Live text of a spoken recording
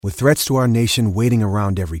With threats to our nation waiting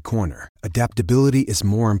around every corner, adaptability is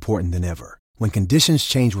more important than ever. When conditions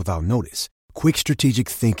change without notice, quick strategic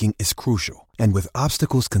thinking is crucial. And with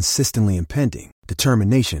obstacles consistently impending,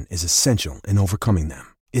 determination is essential in overcoming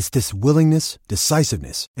them. It's this willingness,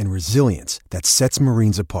 decisiveness, and resilience that sets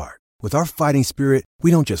Marines apart. With our fighting spirit, we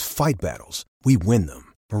don't just fight battles, we win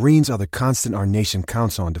them. Marines are the constant our nation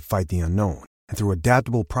counts on to fight the unknown. And through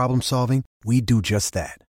adaptable problem solving, we do just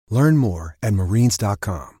that. Learn more at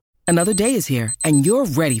marines.com. Another day is here, and you're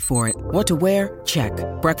ready for it. What to wear? Check.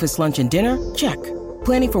 Breakfast, lunch, and dinner? Check.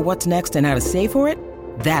 Planning for what's next and how to save for it?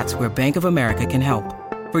 That's where Bank of America can help.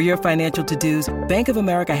 For your financial to-dos, Bank of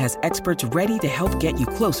America has experts ready to help get you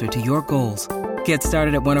closer to your goals. Get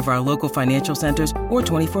started at one of our local financial centers or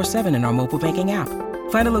 24/7 in our mobile banking app.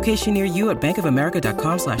 Find a location near you at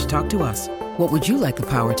bankofamerica.com/talktous. What would you like the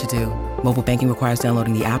power to do? Mobile banking requires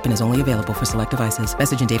downloading the app and is only available for select devices.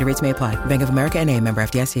 Message and data rates may apply. Bank of America N.A., member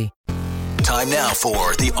FDIC. Time now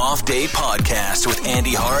for the Off Day Podcast with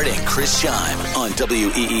Andy Hart and Chris Scheim on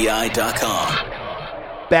WEEI.com.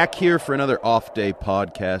 Back here for another Off Day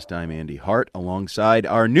Podcast. I'm Andy Hart alongside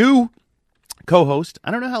our new co-host.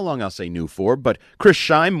 I don't know how long I'll say new for, but Chris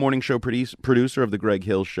Scheim, morning show producer of the Greg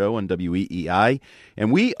Hill Show on WEEI.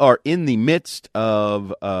 And we are in the midst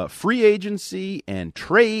of free agency and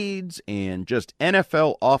trades and just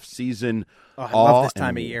NFL offseason. Oh, I love this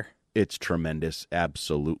time of year. It's tremendous,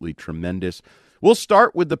 absolutely tremendous. We'll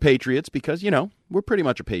start with the Patriots because, we're pretty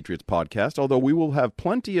much a Patriots podcast, although we will have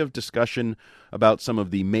plenty of discussion about some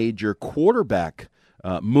of the major quarterback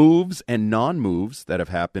moves and non-moves that have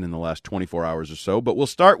happened in the last 24 hours or so. But we'll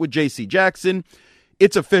start with J.C. Jackson.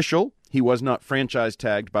 It's official. He was not franchise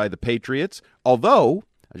tagged by the Patriots, although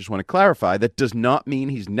I just want to clarify that does not mean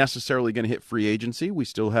he's necessarily going to hit free agency. We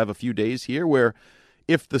still have a few days here where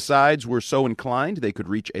if the sides were so inclined, they could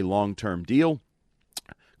reach a long-term deal.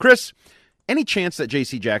 Chris, any chance that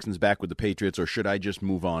J.C. Jackson's back with the Patriots, or should I just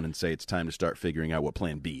move on and say it's time to start figuring out what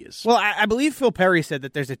plan B is? Well, I believe Phil Perry said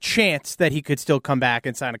that there's a chance that he could still come back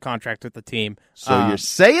and sign a contract with the team. So you're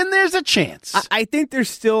saying there's a chance? I think there's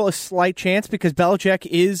still a slight chance because Belichick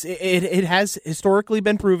it has historically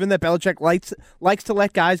been proven that Belichick likes to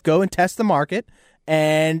let guys go and test the market.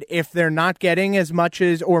 And if they're not getting as much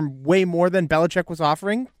as or way more than Belichick was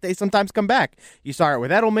offering, they sometimes come back. You saw it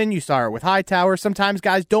with Edelman. You saw it with Hightower. Sometimes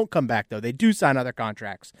guys don't come back, though. They do sign other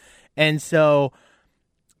contracts. And so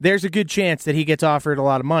there's a good chance that he gets offered a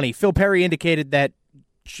lot of money. Phil Perry indicated that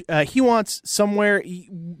he wants somewhere.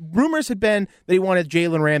 Rumors had been that he wanted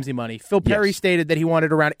Jalen Ramsey money. Phil Perry stated that he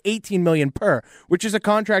wanted around $18 million per, which is a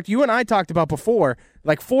contract you and I talked about before.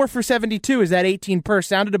 Like 4 for $72 is that 18 per.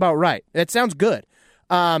 Sounded about right. That sounds good.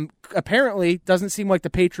 Apparently, doesn't seem like the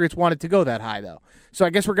Patriots wanted to go that high, though. So I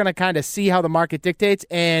guess we're going to kind of see how the market dictates.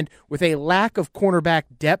 And with a lack of cornerback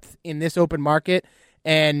depth in this open market,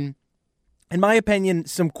 and in my opinion,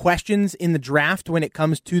 some questions in the draft when it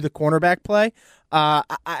comes to the cornerback play,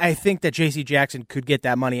 I think that J.C. Jackson could get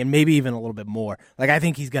that money and maybe even a little bit more. Like, I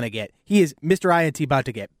think he is Mr. INT about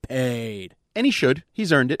to get paid. And he should.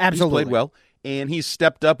 He's earned it. Absolutely. He's played well. And he's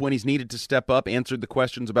stepped up when he's needed to step up, answered the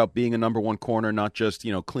questions about being a number one corner, not just,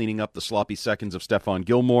 cleaning up the sloppy seconds of Stephon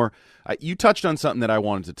Gilmore. You touched on something that I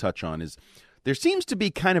wanted to touch on is there seems to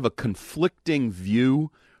be kind of a conflicting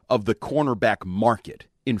view of the cornerback market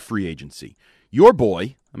in free agency. Your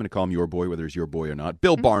boy, I'm going to call him your boy, whether he's your boy or not,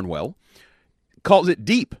 Bill Barnwell, calls it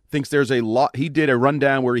deep, thinks there's a lot. He did a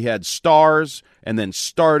rundown where he had stars and then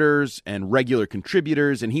starters and regular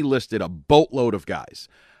contributors, and he listed a boatload of guys.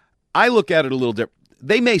 I look at it a little different.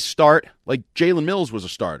 They may start, like Jalen Mills was a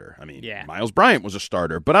starter. Miles Bryant was a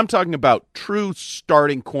starter. But I'm talking about true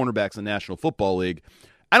starting cornerbacks in the National Football League.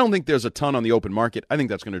 I don't think there's a ton on the open market. I think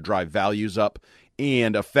that's going to drive values up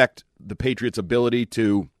and affect the Patriots' ability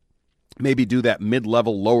to maybe do that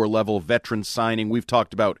mid-level, lower-level veteran signing. We've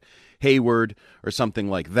talked about Hayward or something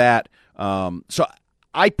like that. So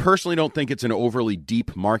I personally don't think it's an overly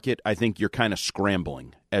deep market. I think you're kind of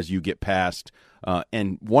scrambling as you get past.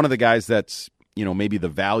 And one of the guys that's, maybe the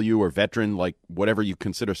value or veteran, like whatever you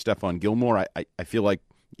consider Stephon Gilmore, I feel like,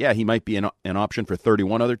 yeah, he might be an option for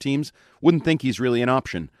 31 other teams. Wouldn't think he's really an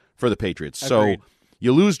option for the Patriots. Agreed. So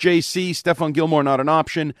you lose JC, Stephon Gilmore not an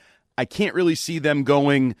option. I can't really see them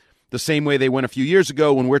going the same way they went a few years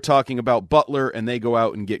ago when we're talking about Butler and they go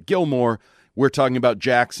out and get Gilmore. We're talking about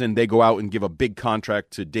Jackson. They go out and give a big contract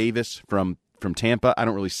to Davis from Tampa. I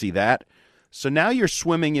don't really see that. So now you're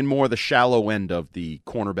swimming in more the shallow end of the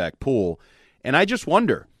cornerback pool. And I just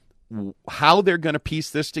wonder how they're going to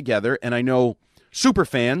piece this together. And I know super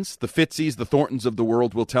fans, the Fitzies, the Thorntons of the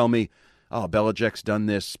world will tell me, oh, Belichick's done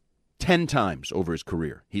this 10 times over his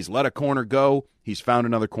career. He's let a corner go. He's found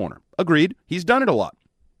another corner. Agreed. He's done it a lot.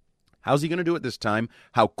 How's he going to do it this time?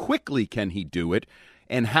 How quickly can he do it?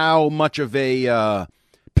 And how much of a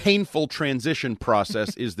painful transition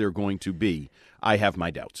process is there going to be? I have my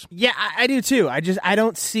doubts. Yeah, I do too. I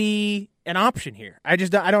don't see an option here. I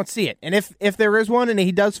don't see it. And if there is one and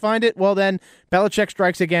he does find it, well then Belichick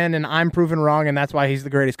strikes again and I'm proven wrong and that's why he's the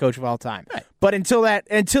greatest coach of all time. Right. But until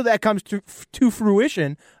that comes to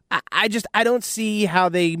fruition, I don't see how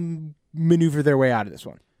they maneuver their way out of this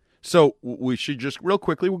one. So we should just real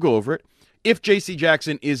quickly, we'll go over it. If J.C.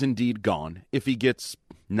 Jackson is indeed gone, if he gets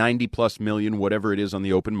 90+ million, whatever it is on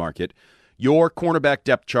the open market, your cornerback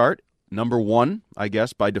depth chart, number one, I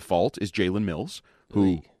guess, by default, is Jalen Mills,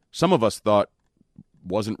 who some of us thought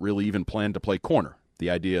wasn't really even planned to play corner. The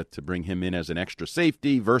idea to bring him in as an extra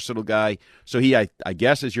safety, versatile guy. So he, I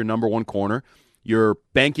guess, is your number one corner. You're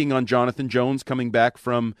banking on Jonathan Jones coming back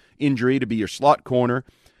from injury to be your slot corner.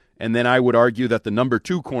 And then I would argue that the number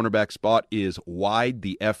two cornerback spot is wide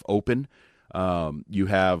the F open. You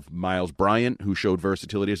have Miles Bryant, who showed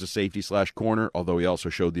versatility as a safety/corner, although he also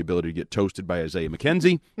showed the ability to get toasted by Isaiah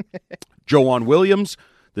McKenzie. Joanne Williams,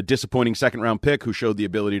 the disappointing second-round pick, who showed the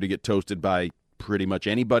ability to get toasted by pretty much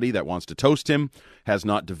anybody that wants to toast him, has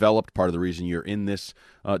not developed, part of the reason you're in this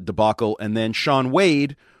debacle. And then Shaun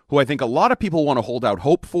Wade, who I think a lot of people want to hold out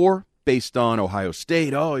hope for, based on Ohio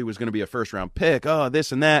State. Oh, he was going to be a first-round pick. Oh,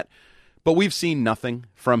 this and that. But we've seen nothing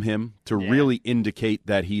from him to really indicate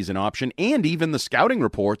that he's an option. And even the scouting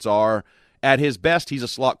reports are, at his best, he's a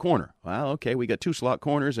slot corner. Well, okay, we got two slot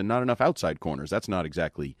corners and not enough outside corners. That's not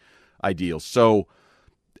exactly ideal. So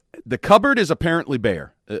the cupboard is apparently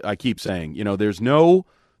bare. I keep saying, there's no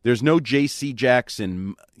J.C.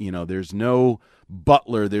 Jackson. There's no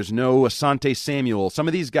Butler. There's no Asante Samuel. Some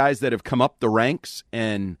of these guys that have come up the ranks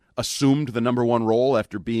and assumed the number one role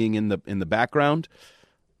after being in the background.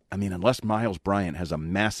 I mean, unless Miles Bryant has a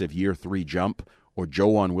massive year 3 jump or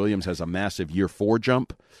Joanne Williams has a massive year 4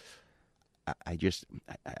 jump, I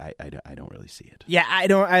don't really see it. Yeah, I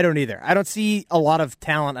don't either. I don't see a lot of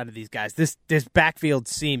talent out of these guys. This backfield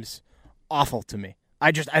seems awful to me.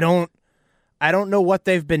 I don't know what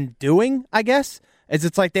they've been doing, I guess.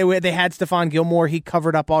 It's like they had Stephon Gilmore. He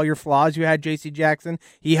covered up all your flaws. You had J.C. Jackson.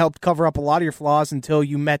 He helped cover up a lot of your flaws until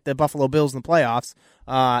you met the Buffalo Bills in the playoffs,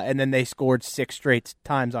 and then they scored 6 straight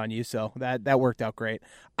times on you. So that worked out great.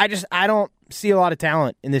 I don't see a lot of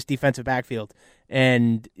talent in this defensive backfield,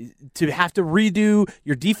 and to have to redo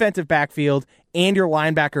your defensive backfield and your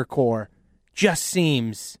linebacker core just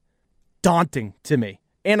seems daunting to me.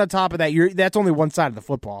 And on top of that, that's only one side of the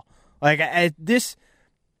football. Like this.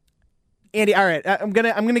 Andy, all right, I'm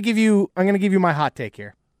gonna give you my hot take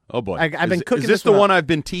here. Oh boy, I've been cooking. Is this the one I've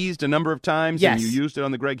been teased a number of times? Yes. And you used it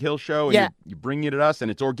on the Greg Hill show. And yeah, you bring it at us, and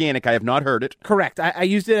it's organic. I have not heard it. Correct. I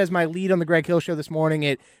used it as my lead on the Greg Hill show this morning.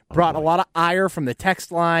 It brought a lot of ire from the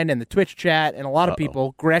text line and the Twitch chat, and a lot of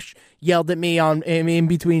people. Gresh yelled at me in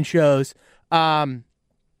between shows.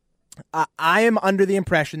 I am under the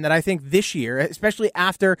impression that I think this year, especially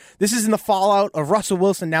after this is in the fallout of Russell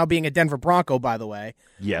Wilson now being a Denver Bronco, by the way.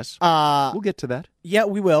 Yes. We'll get to that. Yeah,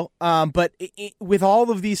 we will. But with all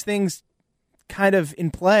of these things kind of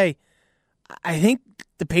in play, I think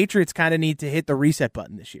the Patriots kind of need to hit the reset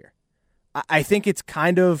button this year. I think it's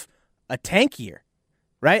kind of a tank year,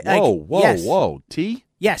 right? Whoa. T?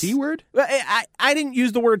 Yes. T word? I didn't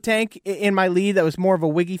use the word tank in my lead. That was more of a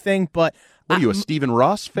wiggy thing, but... What are you, a Stephen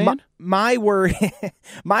Ross fan? My word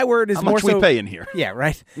is How more much so... we paying here? Yeah,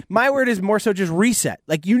 right. My word is more so just reset.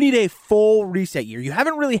 Like, you need a full reset year. You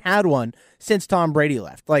haven't really had one since Tom Brady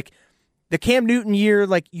left. Like, the Cam Newton year,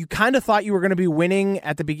 like, you kind of thought you were going to be winning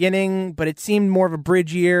at the beginning, but it seemed more of a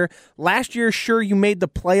bridge year. Last year, sure, you made the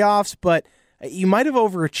playoffs, but you might have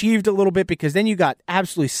overachieved a little bit because then you got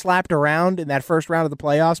absolutely slapped around in that first round of the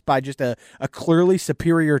playoffs by just a clearly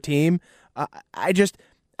superior team.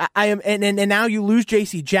 And now you lose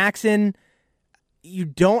J.C. Jackson. You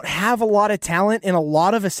don't have a lot of talent in a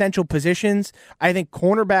lot of essential positions. I think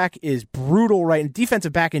cornerback is brutal, right? And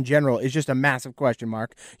defensive back in general is just a massive question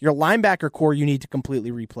mark. Your linebacker core you need to completely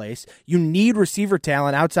replace. You need receiver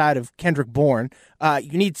talent outside of Kendrick Bourne.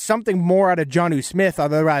 You need something more out of Jonnu Smith,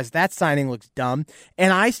 otherwise that signing looks dumb.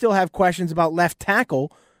 And I still have questions about left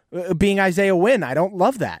tackle being Isaiah Wynn. I don't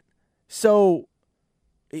love that. So...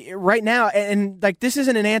 right now, and like this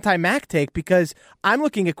isn't an anti-Mac take because I'm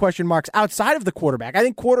looking at question marks outside of the quarterback. I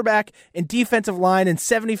think quarterback and defensive line and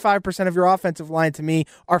 75% of your offensive line to me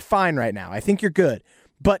are fine right now. I think you're good.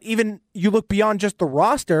 But even you look beyond just the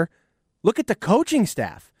roster, look at the coaching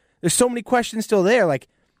staff. There's so many questions still there. Like,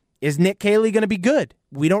 Is Nick Caley going to be good?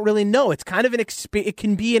 We don't really know. It's kind of it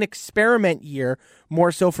can be an experiment year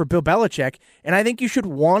more so for Bill Belichick, and I think you should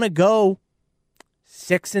want to go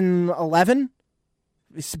 6-11,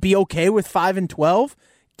 be okay with 5-12,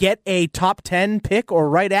 get a top 10 pick or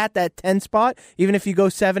right at that 10 spot, even if you go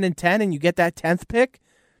 7-10 and you get that 10th pick,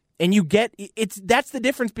 and you get that's the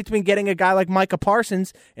difference between getting a guy like Micah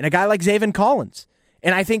Parsons and a guy like Zaven Collins,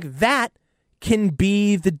 and I think that can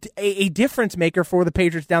be a difference maker for the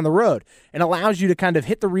Patriots down the road and allows you to kind of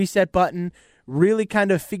hit the reset button, really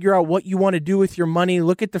kind of figure out what you want to do with your money,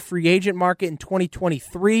 look at the free agent market in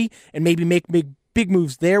 2023 and maybe make big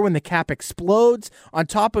moves there when the cap explodes. On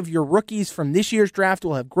top of your rookies from this year's draft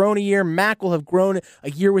will have grown a year. Mac will have grown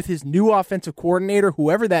a year with his new offensive coordinator,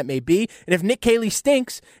 whoever that may be. And if Nick Caley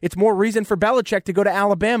stinks, it's more reason for Belichick to go to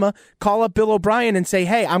Alabama, call up Bill O'Brien and say,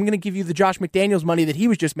 hey, I'm going to give you the Josh McDaniels money that he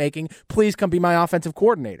was just making. Please come be my offensive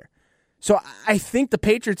coordinator. So I think the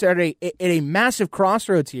Patriots are at a massive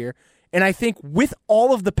crossroads here. And I think with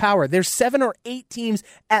all of the power, there's 7 or 8 teams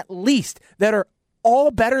at least that are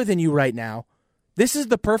all better than you right now. This is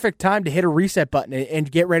the perfect time to hit a reset button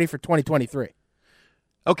and get ready for 2023.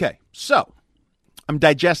 Okay, so I'm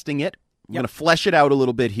digesting it. I'm going to flesh it out a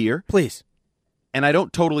little bit here. Please. And I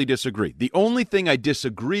don't totally disagree. The only thing I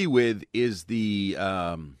disagree with is the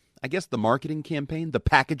marketing campaign, the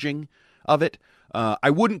packaging of it. I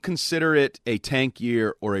wouldn't consider it a tank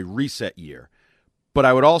year or a reset year. But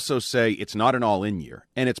I would also say it's not an all-in year.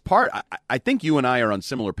 And it's I think you and I are on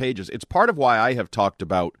similar pages. It's part of why I have talked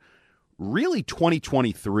about really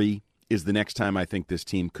 2023 is the next time I think this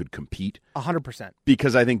team could compete. 100%.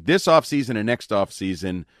 Because I think this offseason and next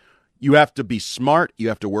offseason, you have to be smart. You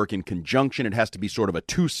have to work in conjunction. It has to be sort of a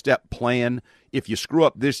 2-step plan. If you screw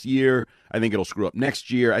up this year, I think it'll screw up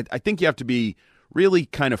next year. I think you have to be really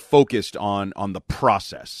kind of focused on the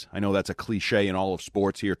process. I know that's a cliche in all of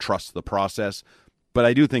sports here, trust the process. But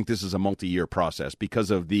I do think this is a multi-year process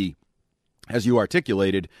because of the, as you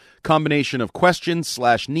articulated, combination of questions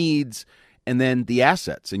 / needs and then the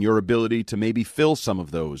assets and your ability to maybe fill some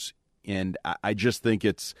of those. And I just think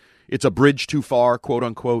it's a bridge too far, quote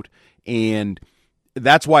unquote. And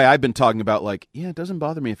that's why I've been talking about it doesn't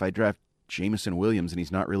bother me if I draft Jameson Williams and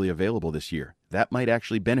he's not really available this year. That might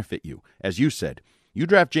actually benefit you. As you said, you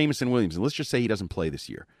draft Jameson Williams and let's just say he doesn't play this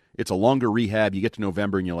year. It's a longer rehab. You get to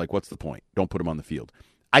November and you're like, what's the point? Don't put him on the field.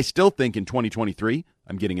 I still think in 2023,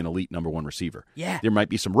 I'm getting an elite number 1 receiver. Yeah. There might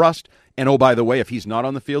be some rust. And oh, by the way, if he's not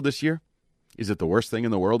on the field this year, is it the worst thing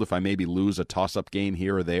in the world if I maybe lose a toss-up game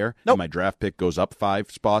here or there? Nope. And my draft pick goes up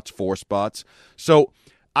 5 spots, 4 spots. So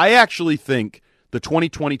I actually think the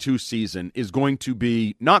 2022 season is going to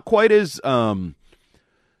be not quite as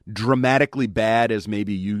dramatically bad as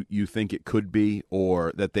maybe you think it could be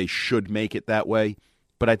or that they should make it that way.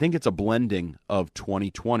 But I think it's a blending of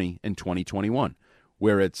 2020 and 2021.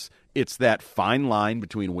 Where it's that fine line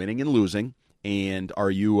between winning and losing, and are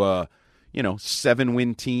you a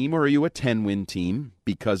 7-win team or are you a 10-win team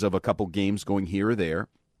because of a couple games going here or there?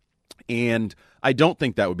 And I don't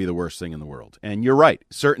think that would be the worst thing in the world. And you're right,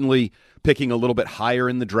 certainly picking a little bit higher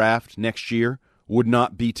in the draft next year would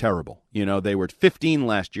not be terrible. They were 15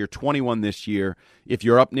 last year, 21 this year. If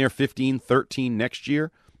you're up near 15, 13 next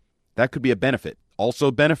year, that could be a benefit. Also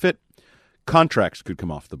benefit, contracts could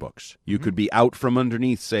come off the books. You could be out from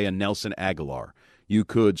underneath, say, a Nelson Aguilar. You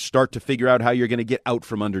could start to figure out how you're going to get out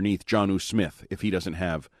from underneath Jonnu Smith if he doesn't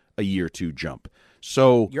have a year 2 jump.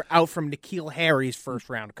 So you're out from N'Keal Harry's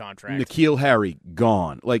first-round contract. N'Keal Harry,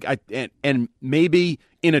 gone. And maybe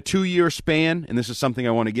in a 2-year span, and this is something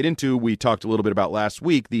I want to get into, we talked a little bit about last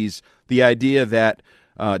week, the idea that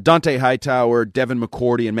Dante Hightower, Devin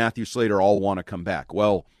McCourty, and Matthew Slater all want to come back.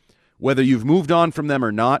 Well, whether you've moved on from them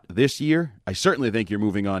or not this year, I certainly think you're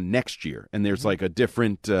moving on next year. And there's a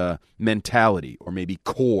different mentality or maybe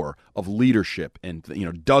core of leadership. And,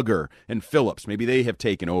 Duggar and Phillips, maybe they have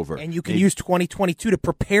taken over. And you can use 2022 to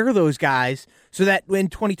prepare those guys so that when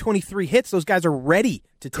 2023 hits, those guys are ready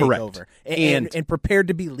to take over and prepared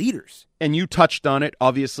to be leaders. And you touched on it.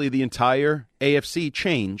 Obviously, the entire AFC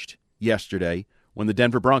changed yesterday when the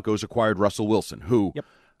Denver Broncos acquired Russell Wilson, who... Yep.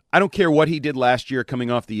 I don't care what he did last year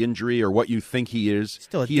coming off the injury or what you think he is.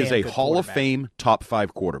 He is a Hall of Fame top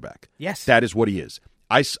 5 quarterback. Yes. That is what he is.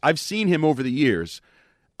 I've seen him over the years.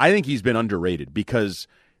 I think he's been underrated because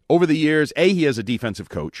over the years, A, he has a defensive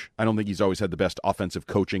coach. I don't think he's always had the best offensive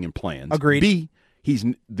coaching and plans. Agreed. B,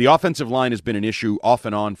 the offensive line has been an issue off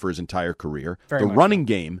and on for his entire career. The running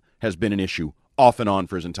game has been an issue off and on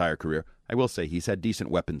for his entire career. I will say he's had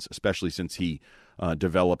decent weapons, especially since he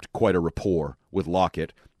developed quite a rapport with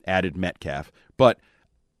Lockett. Added Metcalf. But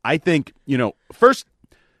I think, first,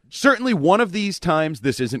 Certainly one of these times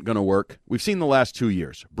this isn't going to work. We've seen the last 2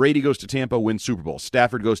 years. Brady goes to Tampa, wins Super Bowl.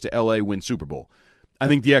 Stafford goes to L.A., wins Super Bowl. I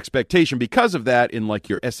think the expectation because of that in like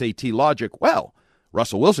your SAT logic, well,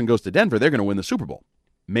 Russell Wilson goes to Denver, they're going to win the Super Bowl.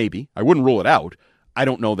 Maybe. I wouldn't rule it out. I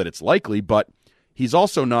don't know that it's likely, but he's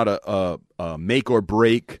also not a make or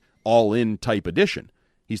break all-in type addition.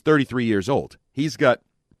 He's 33 years old. He's got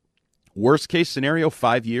worst case scenario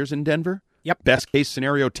 5 years in Denver. Yep. Best case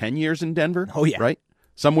scenario 10 years in Denver. Oh, yeah. Right?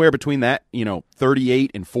 Somewhere between that,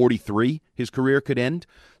 38 and 43, his career could end.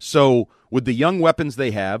 So with the young weapons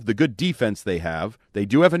they have, the good defense they have, they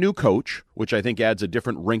do have a new coach, which I think adds a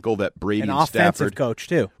different wrinkle that Brady and Stafford. An offensive coach,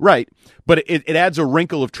 too. Right. But it adds a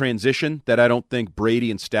wrinkle of transition that I don't think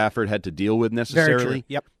Brady and Stafford had to deal with necessarily. Very true.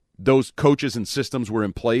 Yep. Those coaches and systems were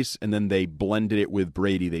in place, and then they blended it with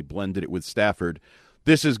Brady. They blended it with Stafford.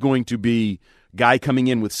 This is going to be guy coming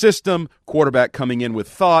in with system, quarterback coming in with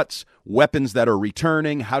thoughts, weapons that are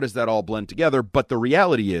returning. How does that all blend together? But the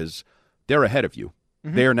reality is they're ahead of you.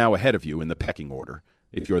 Mm-hmm. They are now ahead of you in the pecking order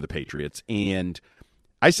if you're the Patriots. And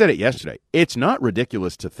I said it yesterday. It's not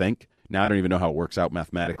ridiculous to think. Now, I don't even know how it works out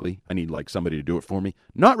mathematically. I need somebody to do it for me.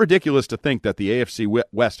 Not ridiculous to think that the AFC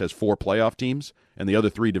West has 4 playoff teams and the other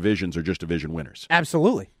 3 divisions are just division winners.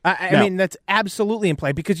 Absolutely. I mean, that's absolutely in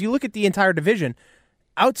play because you look at the entire division.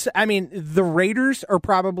 The Raiders are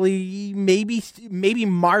probably maybe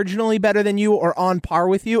marginally better than you or on par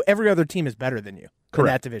with you. Every other team is better than you in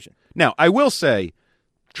that division. Now, I will say,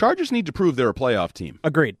 Chargers need to prove they're a playoff team.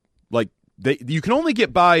 Agreed. You can only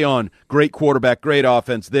get by on great quarterback, great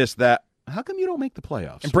offense, this, that. How come you don't make the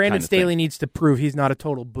playoffs? And Brandon Staley needs to prove he's not a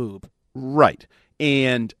total boob. Right.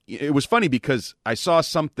 And it was funny because I saw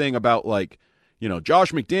something about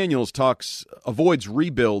Josh McDaniels avoids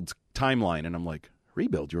rebuild timeline, and I'm like,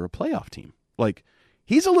 rebuild? You're a playoff team.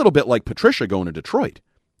 He's a little bit like Patricia going to Detroit.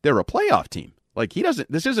 They're a playoff team.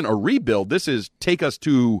 This isn't a rebuild. This is take us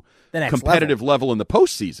to the next competitive level in the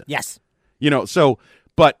postseason. Yes.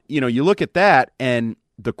 But you look at that and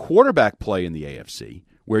the quarterback play in the AFC,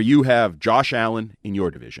 where you have Josh Allen in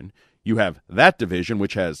your division. You have that division,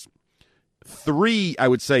 which has 3, I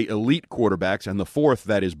would say, elite quarterbacks, and the 4th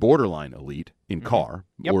that is borderline elite in Carr,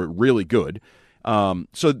 or really good.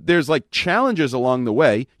 So there's challenges along the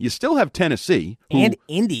way. You still have Tennessee. And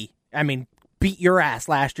Indy. Beat your ass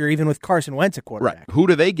last year, even with Carson Wentz at quarterback. Right. Who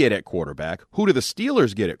do they get at quarterback? Who do the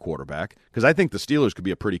Steelers get at quarterback? Because I think the Steelers could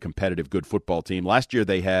be a pretty competitive, good football team. Last year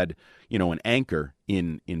they had, an anchor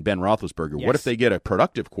in Ben Roethlisberger. Yes. What if they get a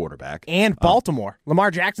productive quarterback? And Baltimore.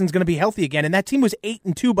 Lamar Jackson's going to be healthy again. And that team was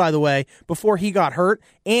 8-2, by the way, before he got hurt.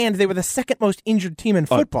 And they were the second most injured team in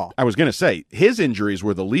football. I was going to say, his injuries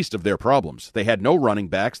were the least of their problems. They had no running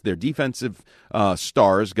backs. Their defensive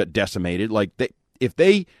stars got decimated. If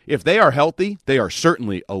they are healthy, they are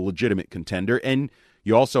certainly a legitimate contender. And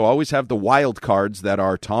you also always have the wild cards that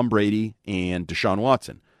are Tom Brady and Deshaun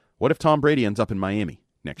Watson. What if Tom Brady ends up in Miami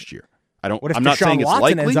next year? What if I'm not saying Deshaun it's Watson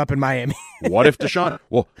likely. ends up in Miami? What if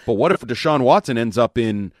Deshaun Watson ends up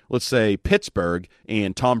in, let's say, Pittsburgh,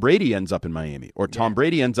 and Tom Brady ends up in Miami, or Tom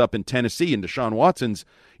Brady ends up in Tennessee and Deshaun Watson's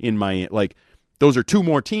in Miami? Those are 2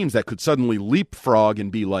 more teams that could suddenly leapfrog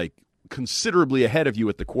and be considerably ahead of you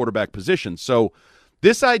at the quarterback position. So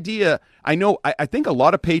this idea, I think a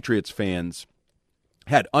lot of Patriots fans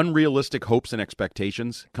had unrealistic hopes and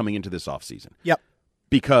expectations coming into this offseason. Yep.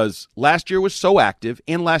 Because last year was so active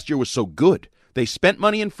and last year was so good. They spent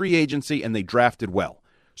money in free agency and they drafted well.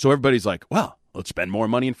 So everybody's like, well, let's spend more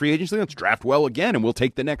money in free agency. Let's draft well again, and we'll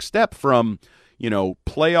take the next step from,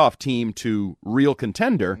 playoff team to real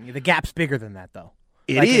contender. The gap's bigger than that, though.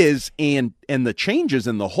 It is, and the changes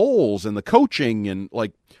and the holes and the coaching and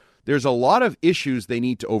there's a lot of issues they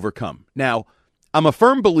need to overcome. Now, I'm a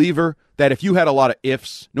firm believer that if you had a lot of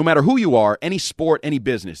ifs, no matter who you are, any sport, any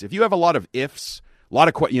business, if you have a lot of ifs,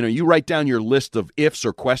 you write down your list of ifs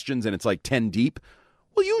or questions and it's 10 deep,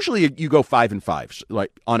 well, usually you go 5 and 5,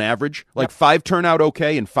 on average. 5 turn out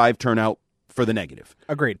okay and 5 turn out for the negative.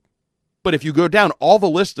 Agreed. But if you go down all the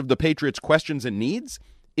list of the Patriots' questions and needs,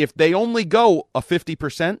 if they only go a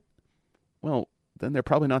 50%, well, then they're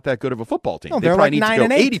probably not that good of a football team. No, they probably need to go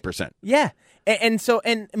 80%. Yeah.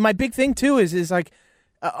 And my big thing, too, is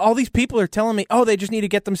all these people are telling me, they just need to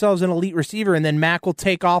get themselves an elite receiver, and then Mac will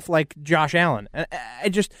take off like Josh Allen. I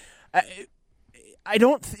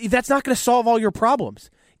don't. That's not going to solve all your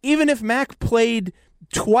problems. Even if Mac played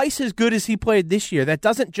twice as good as he played this year, that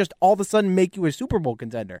doesn't just all of a sudden make you a Super Bowl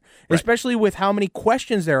contender, right. Especially with how many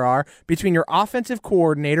questions there are between your offensive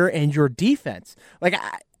coordinator and your defense.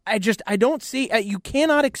 I don't see, you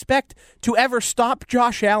cannot expect to ever stop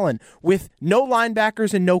Josh Allen with no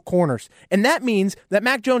linebackers and no corners. And that means that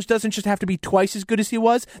Mac Jones doesn't just have to be twice as good as he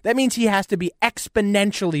was. That means he has to be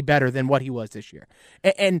exponentially better than what he was this year.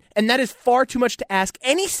 And that is far too much to ask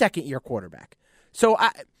any second-year quarterback. So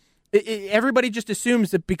everybody just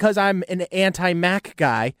assumes that because I'm an anti-Mac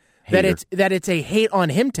guy, that it's a hate on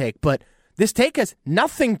him take. But this take has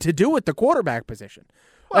nothing to do with the quarterback position.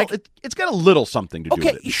 Well, it's got a little something to do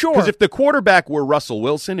with it. Sure. Because if the quarterback were Russell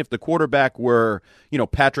Wilson, if the quarterback were,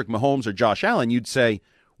 Patrick Mahomes or Josh Allen, you'd say,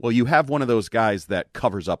 well, you have one of those guys that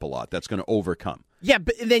covers up a lot, that's going to overcome. Yeah,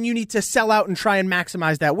 but then you need to sell out and try and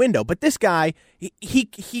maximize that window. But this guy, he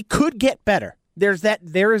could get better. There is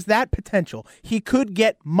that potential. He could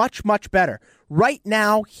get much, much better. Right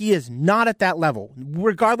now, he is not at that level,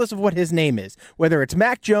 regardless of what his name is, whether it's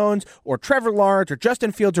Mac Jones or Trevor Lawrence or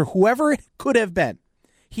Justin Fields or whoever it could have been.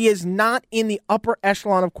 He is not in the upper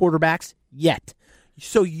echelon of quarterbacks yet.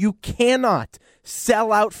 So you cannot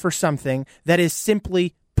sell out for something that is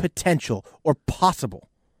simply potential or possible.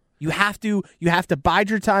 You have to bide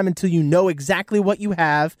your time until you know exactly what you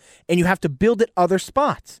have, and you have to build at other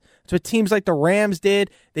spots. So teams like the Rams did,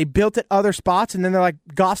 they built at other spots, and then they're like,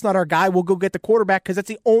 Goff's not our guy, we'll go get the quarterback because that's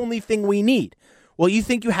the only thing we need. Well, you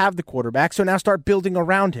think you have the quarterback, so now start building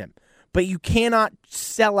around him. But you cannot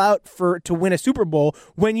sell out to win a Super Bowl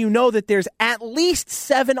when you know that there's at least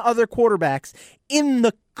 7 other quarterbacks in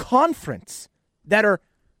the conference that are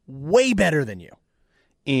way better than you.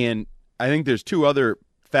 And I think there's 2 other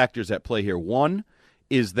factors at play here. One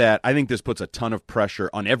is that I think this puts a ton of pressure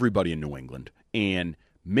on everybody in New England, and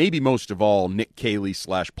maybe most of all Nick Caley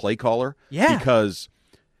 / play caller. Yeah. Because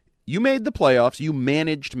you made the playoffs, you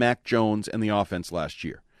managed Mac Jones and the offense last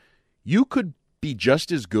year. You could be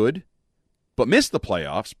just as good, but miss the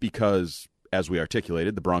playoffs because, as we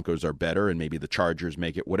articulated, the Broncos are better and maybe the Chargers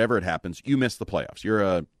make it. Whatever it happens, you miss the playoffs. You're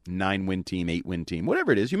a 9-win team, 8-win team,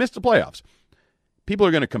 whatever it is, you missed the playoffs. People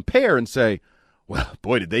are going to compare and say, well,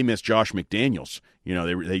 boy, did they miss Josh McDaniels.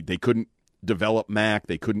 They couldn't develop Mac.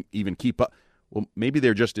 They couldn't even keep up. Well, maybe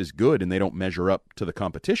they're just as good and they don't measure up to the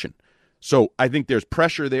competition. So I think there's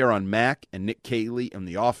pressure there on Mac and Nick Caley and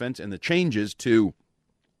the offense and the changes to,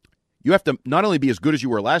 you have to not only be as good as you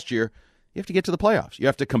were last year, you have to get to the playoffs. You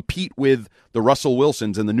have to compete with the Russell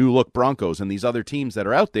Wilsons and the new look Broncos and these other teams that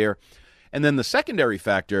are out there. And then the secondary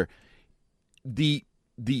factor, the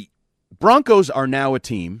Broncos are now a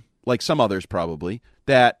team, like some others probably,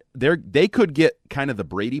 that they could get kind of the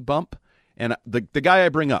Brady bump. And the guy I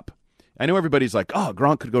bring up, I know everybody's like, oh,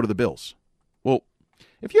 Gronk could go to the Bills. Well,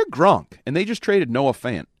 if you're Gronk and they just traded Noah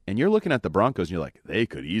Fant and you're looking at the Broncos and you're like, they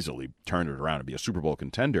could easily turn it around and be a Super Bowl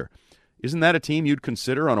contender. Isn't that a team you'd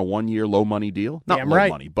consider on a 1-year low money deal? Not low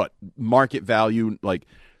money, but market value.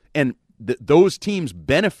 And those teams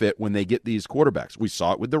benefit when they get these quarterbacks. We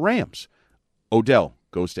saw it with the Rams. Odell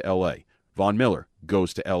goes to L.A. Von Miller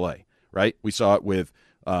goes to L.A., right? We saw it with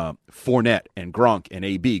Fournette and Gronk and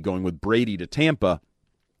AB going with Brady to Tampa.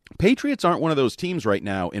 Patriots aren't one of those teams right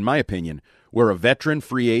now, in my opinion, where a veteran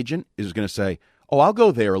free agent is going to say, oh, I'll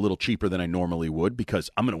go there a little cheaper than I normally would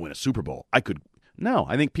because I'm going to win a Super Bowl. No,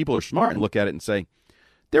 I think people are smart and look at it and say,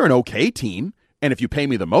 they're an okay team, and if you pay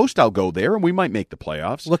me the most, I'll go there, and we might make the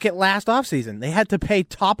playoffs. Look at last offseason. They had to pay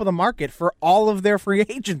top of the market for all of their free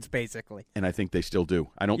agents, basically. And I think they still do.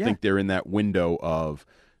 I don't think they're in that window of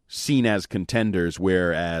seen as contenders,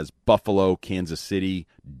 whereas Buffalo, Kansas City,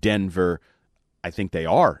 Denver, I think they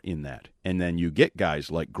are in that. And then you get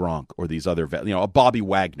guys like Gronk or these other, a Bobby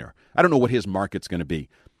Wagner. I don't know what his market's going to be,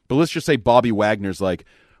 but let's just say Bobby Wagner's like,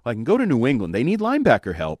 I can go to New England. They need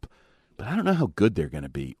linebacker help, but I don't know how good they're going to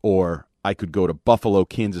be. Or I could go to Buffalo,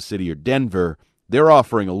 Kansas City, or Denver. They're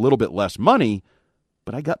offering a little bit less money,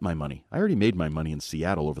 but I got my money. I already made my money in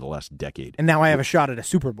Seattle over the last decade. And now I have a shot at a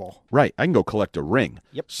Super Bowl. Right. I can go collect a ring.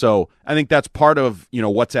 Yep. So I think that's part of,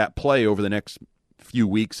 what's at play over the next few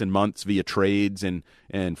weeks and months via trades and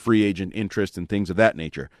free agent interest and things of that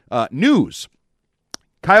nature. News.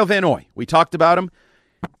 Kyle Van Noy. We talked about him.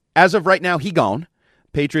 As of right now, he gone.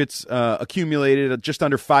 Patriots accumulated just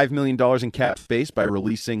under $5 million in cap space by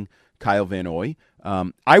releasing Kyle Van Noy.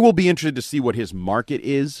 I will be interested to see what his market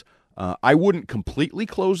is. I wouldn't completely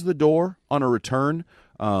close the door on a return.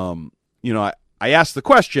 I asked the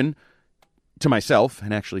question to myself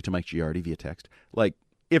and actually to Mike Giardi via text, like,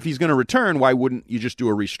 if he's going to return, why wouldn't you just do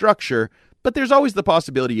a restructure? But there's always the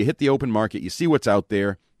possibility you hit the open market, you see what's out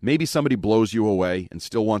there. Maybe somebody blows you away and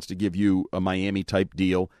still wants to give you a Miami-type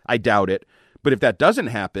deal. I doubt it. But if that doesn't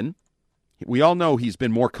happen, we all know he's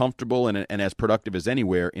been more comfortable and as productive as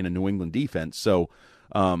anywhere in a New England defense. So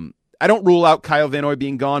I don't rule out Kyle Van Noy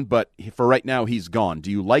being gone, but for right now, he's gone. Do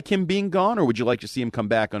you like him being gone, or would you like to see him come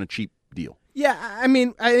back on a cheap deal? Yeah, I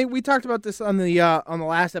mean, I think we talked about this on the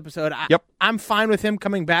last episode. Yep. I'm fine with him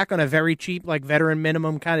coming back on a very cheap, like veteran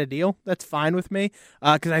minimum kind of deal. That's fine with me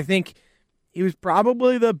because I think he was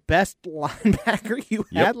probably the best linebacker you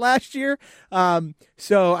had last year.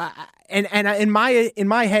 And in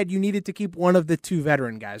my head, you needed to keep one of the two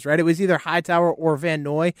veteran guys, right? It was either Hightower or Van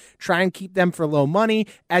Noy. Try and keep them for low money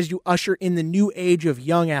as you usher in the new age of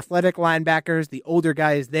young athletic linebackers. The older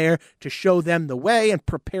guy is there to show them the way and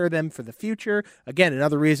prepare them for the future. Again,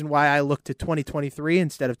 another reason why I look to 2023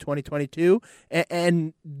 instead of 2022.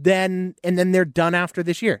 And then they're done after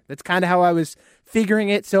this year. That's kind of how I was figuring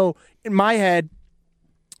it. So in my head,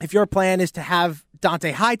 if your plan is to have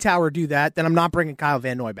Dante Hightower do that, then I'm not bringing Kyle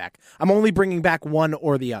Van Noy back. I'm only bringing back one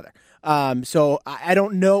or the other. So I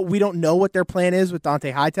don't know. We don't know what their plan is with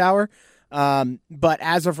Dante Hightower. But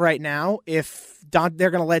as of right now, if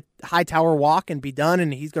they're going to let Hightower walk and be done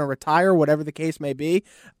and he's going to retire, whatever the case may be,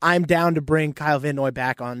 I'm down to bring Kyle Van Noy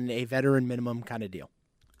back on a veteran minimum kind of deal.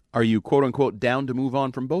 Are you, quote-unquote, down to move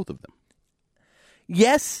on from both of them?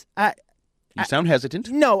 Yes. You sound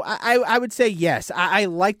hesitant. No, I would say yes. I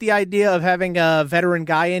like the idea of having a veteran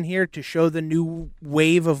guy in here to show the new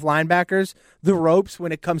wave of linebackers the ropes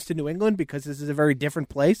when it comes to New England, because this is a very different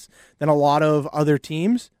place than a lot of other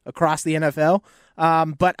teams across the NFL.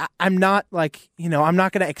 But I'm not I'm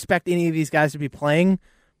not going to expect any of these guys to be playing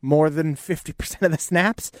more than 50% of the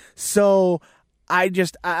snaps. So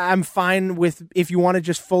I'm fine with if you want to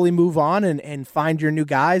just fully move on and find your new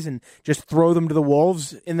guys and just throw them to the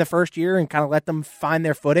wolves in the first year and kind of let them find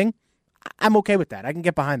their footing. I'm okay with that. I can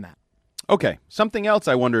get behind that. Okay, something else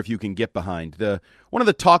I wonder if you can get behind. One of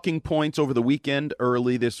the talking points over the weekend,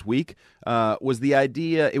 early this week, was the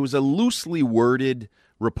idea, it was a loosely worded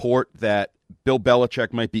report that Bill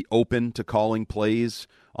Belichick might be open to calling plays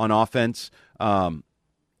on offense.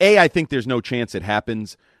 I think there's no chance it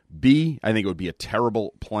happens. B, I think it would be a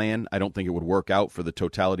terrible plan. I don't think it would work out for the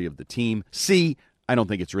totality of the team. C, I don't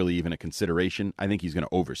think it's really even a consideration. I think he's going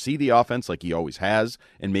to oversee the offense like he always has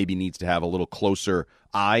and maybe needs to have a little closer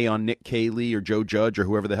eye on Nick Caley or Joe Judge or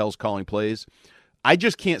whoever the hell's calling plays. I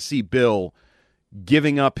just can't see Bill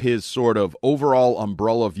giving up his sort of overall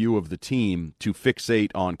umbrella view of the team to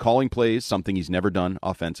fixate on calling plays, something he's never done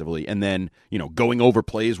offensively, and then, going over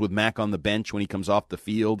plays with Mac on the bench when he comes off the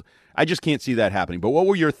field. I just can't see that happening. But what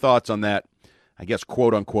were your thoughts on that, I guess,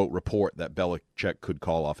 quote-unquote report that Belichick could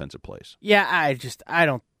call offensive plays? Yeah, I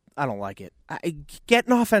don't like it. Get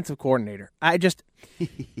an offensive coordinator.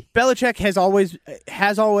 Belichick has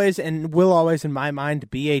always and will always, in my mind,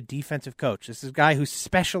 be a defensive coach. This is a guy who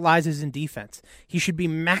specializes in defense. He should be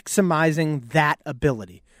maximizing that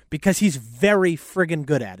ability because he's very friggin'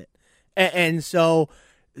 good at it. And so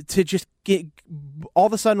to just all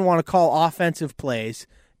of a sudden want to call offensive plays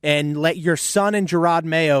and let your son and Gerard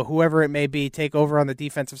Mayo, whoever it may be, take over on the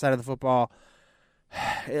defensive side of the football,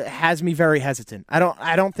 it has me very hesitant. I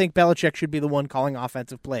don't think Belichick should be the one calling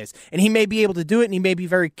offensive plays. And he may be able to do it, and he may be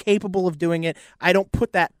very capable of doing it. I don't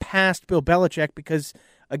put that past Bill Belichick because,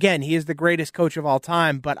 again, he is the greatest coach of all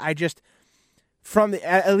time. But at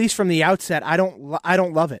least from the outset, I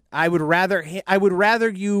don't love it. I would rather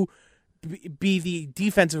you be the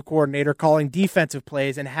defensive coordinator calling defensive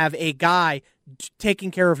plays and have a guy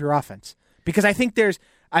taking care of your offense. Because I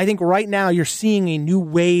think right now you're seeing a new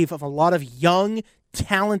wave of a lot of young,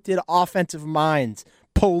 talented offensive minds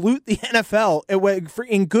pollute the NFL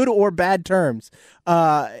in good or bad terms,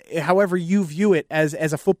 however you view it as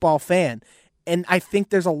a football fan. And I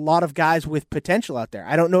think there's a lot of guys with potential out there.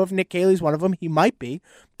 I don't know if Nick Caley's one of them. He might be.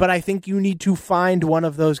 But I think you need to find one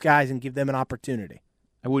of those guys and give them an opportunity.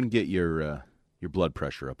 I wouldn't get your blood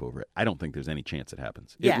pressure up over it. I don't think there's any chance it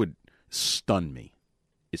happens. Yeah. It would stun me.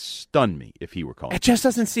 It stunned me if he were calling. It just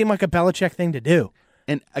doesn't seem like a Belichick thing to do.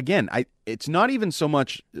 And again, it's not even so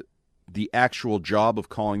much the actual job of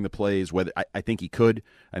calling the plays. Whether I think he could.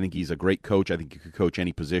 I think he's a great coach. I think he could coach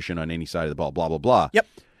any position on any side of the ball. Blah blah blah. Yep.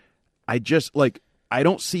 I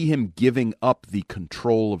don't see him giving up the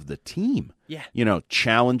control of the team. Yeah.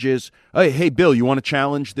 Challenges. Hey, Bill, you want to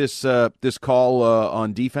challenge this call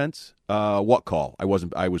on defense? What call? I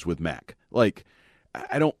was with Mac.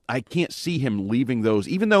 I can't see him leaving those,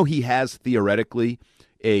 even though he has theoretically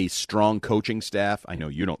a strong coaching staff. I know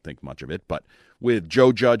you don't think much of it, but with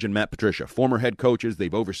Joe Judge and Matt Patricia, former head coaches,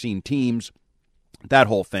 they've overseen teams, that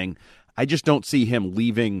whole thing. I just don't see him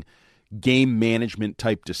leaving game management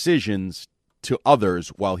type decisions to others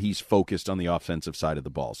while he's focused on the offensive side of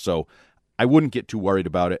the ball. So I wouldn't get too worried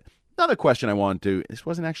about it. another question I wanted to. This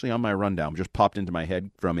wasn't actually on my rundown. Just popped into my head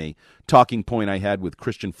from a talking point I had with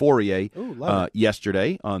Christian Fourier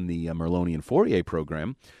yesterday on the Merloni and Fourier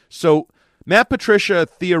program. So Matt Patricia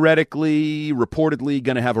theoretically, reportedly,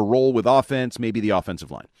 going to have a role with offense, maybe the offensive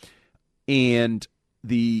line. And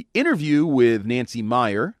the interview with Nancy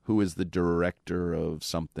Meyer, who is the director of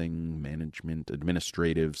something, management,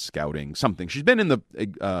 administrative, scouting, something. She's been in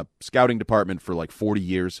the scouting department for like 40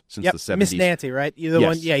 years, since the 70s. Miss Nancy, right? You the Yes.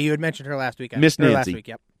 one? Yeah, you had mentioned her last week. Miss Nancy. Last week,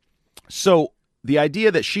 yep. So the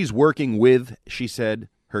idea that she's working with, she said,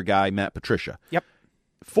 her guy, Matt Patricia. Yep.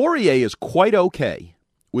 Fourier is quite okay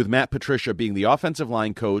with Matt Patricia being the offensive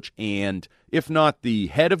line coach and, if not the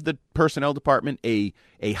head of the personnel department, a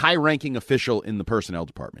high-ranking official in the personnel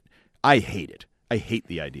department. I hate it. I hate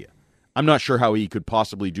the idea. I'm not sure how he could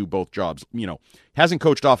possibly do both jobs. Hasn't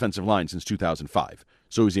coached offensive line since 2005.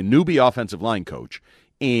 So he's a newbie offensive line coach,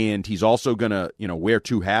 and he's also going to, wear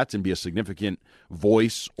two hats and be a significant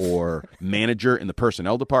voice or manager in the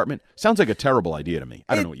personnel department. Sounds like a terrible idea to me.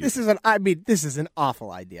 I don't know what you think. This is an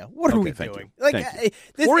awful idea. What are we doing?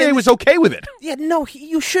 Fourier was okay with it. Yeah, no,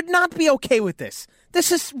 you should not be okay with this.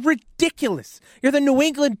 This is ridiculous. You're the New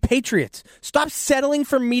England Patriots. Stop settling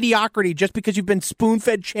for mediocrity just because you've been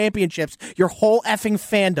spoon-fed championships your whole effing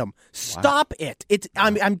fandom. Stop it.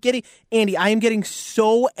 I'm getting, Andy, I am getting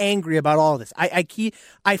so angry about all of this.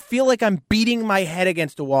 I feel like I'm beating my head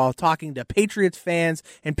against a wall talking to Patriots fans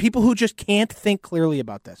and people who just can't think clearly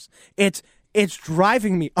about this. It's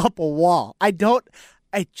driving me up a wall. I don't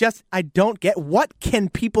get, what can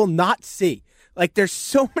people not see? Like, there's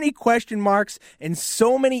so many question marks and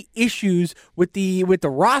so many issues with the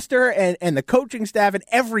roster and the coaching staff and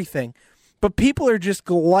everything. But people are just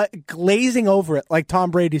glazing over it like Tom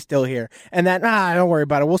Brady's still here. And that, don't worry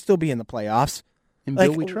about it. We'll still be in the playoffs. And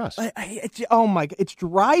Bill we trust. Oh, my God. It's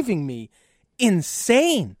driving me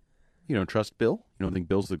insane. You don't trust Bill? You don't think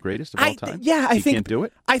Bill's the greatest of all time? Yeah, I think. Can't do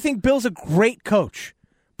it? I think Bill's a great coach.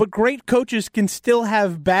 But great coaches can still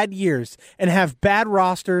have bad years and have bad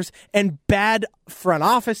rosters and bad front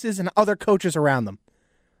offices and other coaches around them.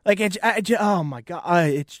 Like, oh my God,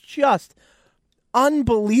 it's just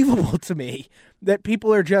unbelievable to me that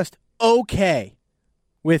people are just okay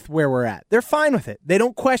with where we're at. They're fine with it. They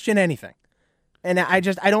don't question anything, and I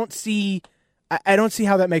don't see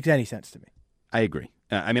how that makes any sense to me. I agree.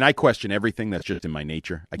 I question everything. That's just in my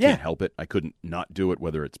nature. I can't help it. I couldn't not do it,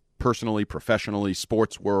 whether it's personally, professionally,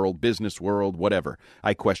 sports world, business world, whatever.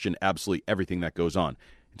 I question absolutely everything that goes on.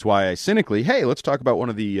 It's why I cynically, hey, let's talk about one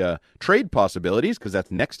of the trade possibilities, because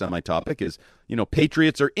that's next on my topic is,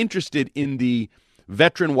 Patriots are interested in the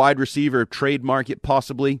veteran wide receiver trade market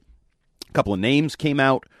possibly. A couple of names came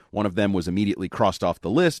out. One of them was immediately crossed off the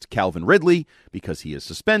list, Calvin Ridley, because he is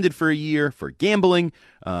suspended for a year for gambling,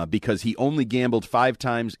 because he only gambled 5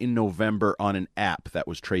 times in November on an app that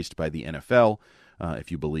was traced by the NFL.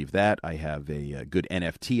 If you believe that, I have a good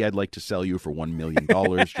NFT I'd like to sell you for $1 million.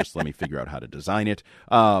 Just let me figure out how to design it.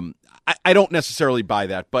 I don't necessarily buy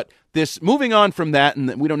that, but moving on from that,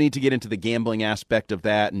 and we don't need to get into the gambling aspect of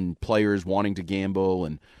that and players wanting to gamble,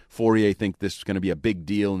 and Fourier think this is going to be a big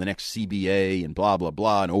deal in the next CBA and blah, blah,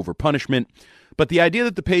 blah, and over punishment. But the idea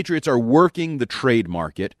that the Patriots are working the trade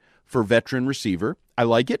market for veteran receiver, I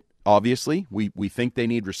like it, obviously. We think they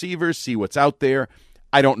need receivers, see what's out there.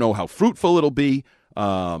 I don't know how fruitful it'll be.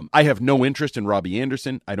 I have no interest in Robbie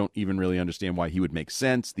Anderson. I don't even really understand why he would make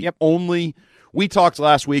sense. We talked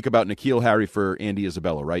last week about N'Keal Harry for Andy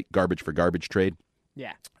Isabella, right? Garbage for garbage trade.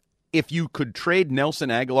 Yeah. If you could trade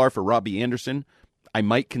Nelson Aguilar for Robbie Anderson, I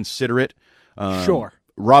might consider it. Sure.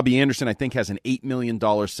 Robbie Anderson, I think, has an $8 million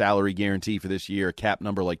salary guarantee for this year, a cap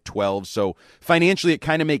number like 12. So financially, it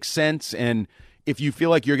kind of makes sense. And if you feel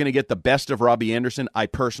like you're going to get the best of Robbie Anderson, I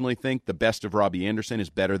personally think the best of Robbie Anderson is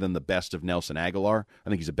better than the best of Nelson Aguilar. I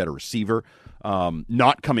think he's a better receiver.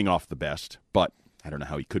 Not coming off the best, but I don't know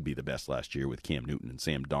how he could be the best last year with Cam Newton and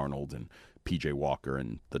Sam Darnold and P.J. Walker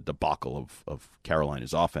and the debacle of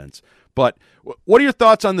Carolina's offense. But what are your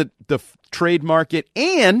thoughts on the trade market?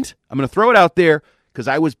 And I'm going to throw it out there because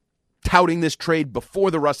I was touting this trade before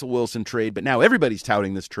the Russell Wilson trade, but now everybody's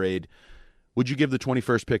touting this trade. Would you give the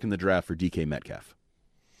 21st pick in the draft for DK Metcalf?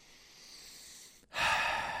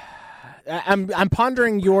 I'm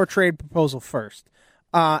pondering your trade proposal first.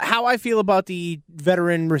 How I feel about the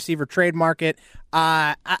veteran receiver trade market,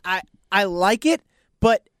 I like it,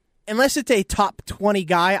 but unless it's a top 20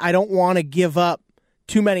 guy, I don't want to give up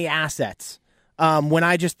too many assets. When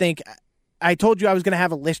I just think, I told you I was going to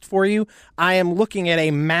have a list for you. I am looking at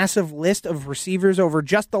a massive list of receivers over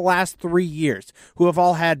just the last 3 years who have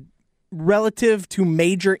all had relative to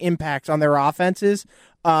major impacts on their offenses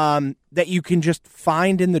that you can just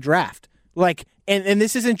find in the draft. Like, and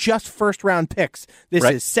this isn't just first-round picks. This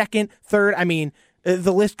is second, third. I mean,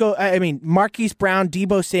 the list goes. I mean, Marquise Brown,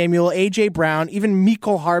 Deebo Samuel, A.J. Brown, even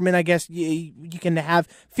Mecole Hardman. I guess you can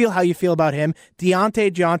feel how you feel about him.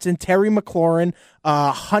 Deontay Johnson, Terry McLaurin,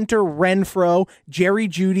 Hunter Renfrow, Jerry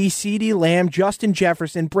Jeudy, CeeDee Lamb, Justin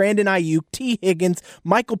Jefferson, Brandon Ayuk, T. Higgins,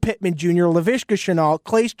 Michael Pittman Jr., Laviska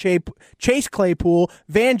Shenault, Chase Claypool,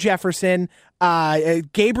 Van Jefferson,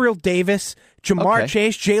 Gabriel Davis, Jamar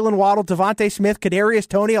Chase, Jalen Waddle, Devontae Smith, Kadarius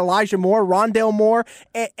Toney, Elijah Moore, Rondale Moore,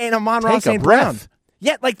 and Amon-Ra St. Brown.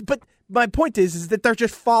 Yeah, but my point is that they're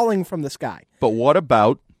just falling from the sky. But what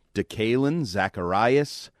about DeKalin,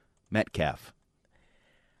 Zacharias, Metcalf?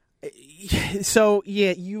 So,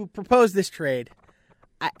 yeah, you proposed this trade.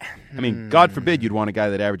 I mean, God forbid you'd want a guy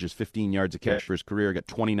that averages 15 yards a catch for his career, got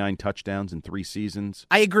 29 touchdowns in 3 seasons.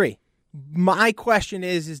 I agree. My question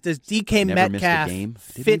is does DK Metcalf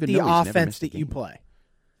fit the offense that you play?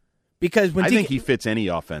 Because when I think he fits any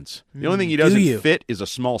offense. The only thing he doesn't fit is a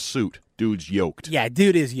small suit. Dude's yoked. Yeah,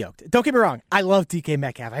 dude is yoked. Don't get me wrong. I love DK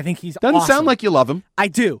Metcalf. I think he's Doesn't awesome. sound like you love him. I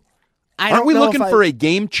do. Aren't we looking for a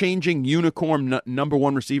game-changing unicorn number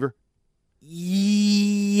one receiver?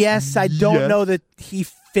 Yes, I don't know that he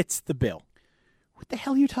fits the bill. What the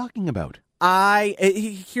hell are you talking about?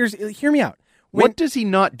 Hear me out. What does he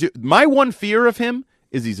not do? My one fear of him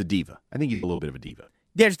is he's a diva. I think he's a little bit of a diva.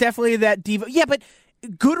 There's definitely that diva. Yeah, but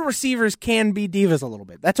good receivers can be divas a little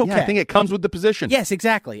bit. That's okay. Yeah, I think it comes with the position. Yes,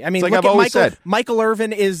 exactly. I mean, like look I've at always said. Michael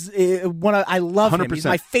Irvin is one of, I love 100%. him. He's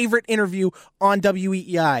my favorite interview on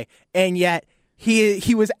WEEI, and yet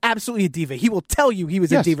he was absolutely a diva. He will tell you he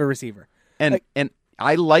was a diva receiver. And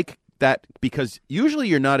I like that because usually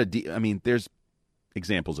you're not a diva. I mean, there's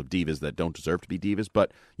examples of divas that don't deserve to be divas,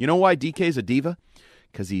 but you know why DK's a diva?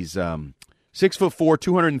 Because he's 6'4",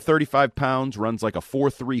 235 pounds, runs like a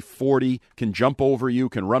 4.3 40, can jump over you,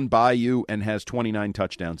 can run by you, and has 29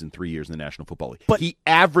 touchdowns in 3 years in the National Football League. But he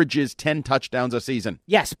averages 10 touchdowns a season.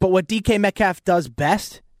 Yes, but what DK Metcalf does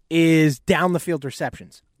best is down the field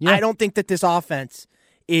receptions. Yeah. I don't think that this offense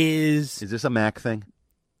is... Is this a Mac thing?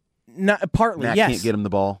 Partly, Mac yes. Can't get him the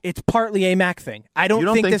ball. It's partly a Mac thing. You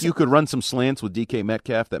don't think you could run some slants with DK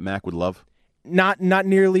Metcalf that Mac would love? Not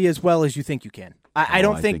nearly as well as you think you can. I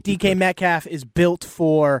don't think DK Metcalf is built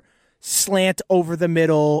for slant over the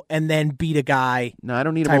middle and then beat a guy. No, I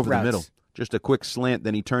don't need him over the middle. Just a quick slant,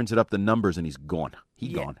 then he turns it up the numbers and he's gone.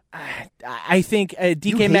 Gone. I think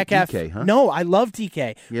DK Metcalf. DK, huh? No, I love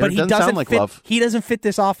DK, but he doesn't fit. Love. He doesn't fit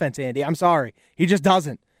this offense, Andy. I'm sorry, he just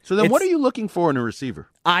doesn't. So then, what are you looking for in a receiver?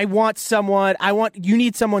 You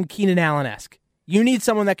need someone Keenan Allen-esque. You need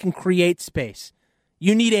someone that can create space.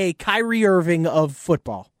 You need a Kyrie Irving of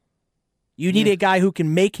football. You need a guy who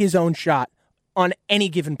can make his own shot on any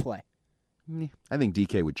given play. I think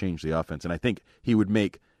DK would change the offense, and I think he would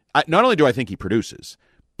make. Not only do I think he produces,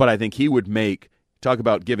 but I think he would make. Talk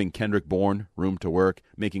about giving Kendrick Bourne room to work,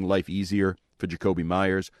 making life easier for Jacoby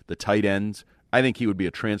Myers, the tight ends. I think he would be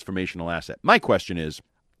a transformational asset. My question is,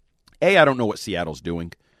 I don't know what Seattle's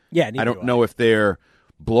doing. Yeah, I don't know if they're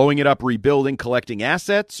blowing it up, rebuilding, collecting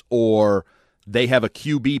assets, or they have a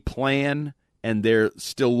QB plan and they're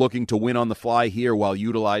still looking to win on the fly here while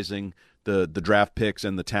utilizing the draft picks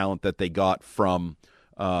and the talent that they got from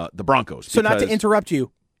the Broncos. So not to interrupt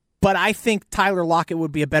you, but I think Tyler Lockett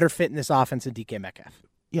would be a better fit in this offense than DK Metcalf.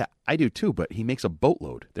 Yeah, I do too, but he makes a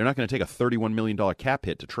boatload. They're not going to take a $31 million cap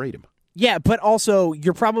hit to trade him. Yeah, but also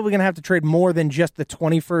you're probably going to have to trade more than just the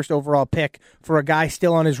 21st overall pick for a guy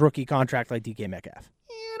still on his rookie contract like DK Metcalf.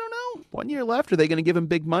 I don't know. 1 year left. Are they going to give him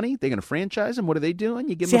big money? They're going to franchise him? What are they doing?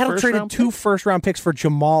 You give him Seattle a traded first-round 2 pick? first-round picks for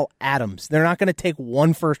Jamal Adams. They're not going to take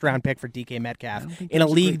 1 first-round pick for DK Metcalf in a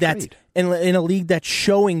league that's in a league that's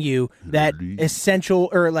showing you that essential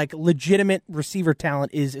or like legitimate receiver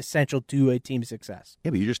talent is essential to a team's success.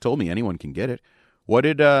 Yeah, but you just told me anyone can get it. What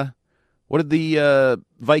did the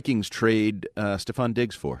Vikings trade Stephon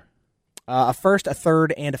Diggs for? A first, a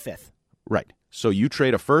third, and a fifth. Right. So you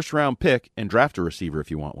trade a first-round pick and draft a receiver if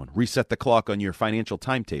you want one. Reset the clock on your financial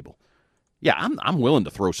timetable. Yeah, I'm willing to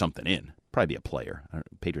throw something in. Probably be a player.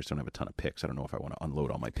 Patriots don't have a ton of picks. I don't know if I want to unload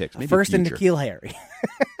all my picks. Maybe first and N'Keal Harry.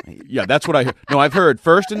 Yeah, that's what I heard. No, I've heard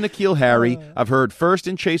first and N'Keal Harry. I've heard first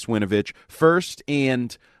and Chase Winovich. First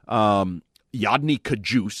and Yadni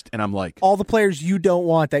Kajust, and I'm like... all the players you don't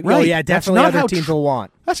want that, right. Oh, yeah, definitely other teams will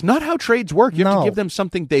want. That's not how trades work. You have to give them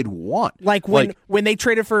something they'd want. Like when they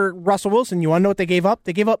traded for Russell Wilson, you want to know what they gave up?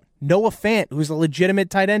 They gave up Noah Fant, who's a legitimate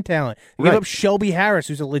tight end talent. They gave up Shelby Harris,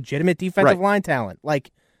 who's a legitimate defensive line talent.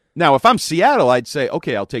 Like, now, if I'm Seattle, I'd say,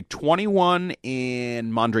 okay, I'll take 21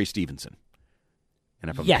 and Mondre Stevenson. And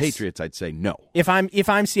if I'm Yes. the Patriots, I'd say no. If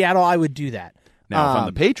I'm Seattle, I would do that. Now, if I'm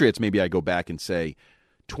the Patriots, maybe I go back and say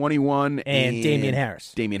 21 and Damian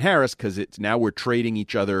Harris. Damian Harris, because it's now we're trading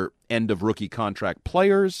each other end of rookie contract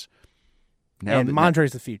players. Now and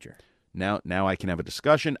Mondre's the future. Now I can have a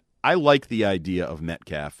discussion. I like the idea of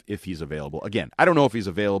Metcalf if he's available. Again, I don't know if he's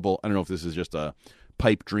available. I don't know if this is just a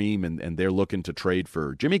pipe dream and they're looking to trade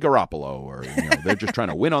for Jimmy Garoppolo, or they're just trying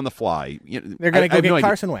to win on the fly. They're going to go get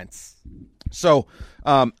Carson Wentz. So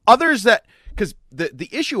others that – because the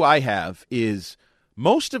issue I have is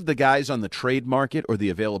most of the guys on the trade market or the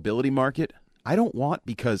availability market I don't want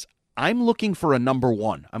because I'm looking for a number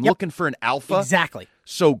one. I'm looking for an alpha. Exactly.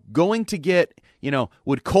 So going to get –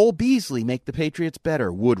 would Cole Beasley make the Patriots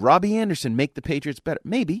better? Would Robbie Anderson make the Patriots better?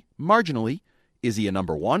 Maybe, marginally. Is he a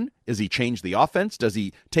number one? Does he change the offense? Does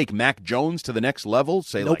he take Mac Jones to the next level?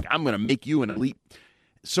 Say, I'm going to make you an elite.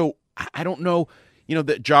 So I don't know,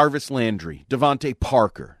 that Jarvis Landry, Devontae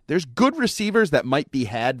Parker. There's good receivers that might be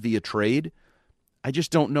had via trade. I just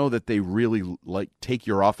don't know that they really take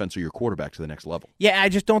your offense or your quarterback to the next level. Yeah, I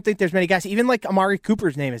just don't think there's many guys. Even like Amari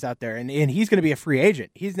Cooper's name is out there, and he's going to be a free agent.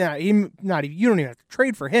 He's not. You don't even have to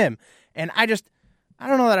trade for him. And I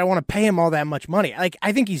don't know that I want to pay him all that much money. Like,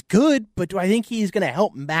 I think he's good, but do I think he's going to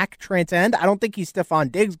help Mac transcend? I don't think he's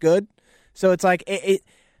Stephon Diggs good. So it's like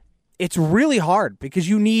it's really hard because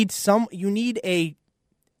you need a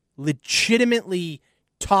legitimately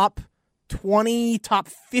top 20, top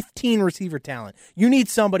 15 receiver talent. You need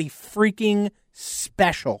somebody freaking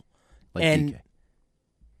special. Like and DK.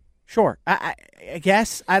 Sure. I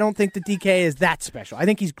guess I don't think the DK is that special. I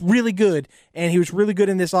think he's really good, and he was really good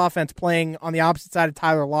in this offense playing on the opposite side of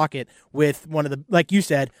Tyler Lockett with one of the, like you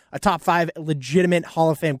said, a top 5 legitimate Hall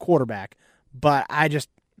of Fame quarterback. But I don't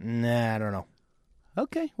know.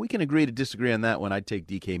 Okay, we can agree to disagree on that one. I'd take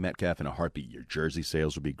DK Metcalf in a heartbeat. Your jersey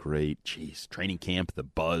sales would be great. Jeez, training camp, the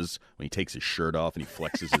buzz when he takes his shirt off and he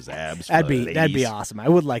flexes his abs. That'd be awesome. I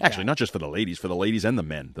would like Actually, that. not just for the ladies and the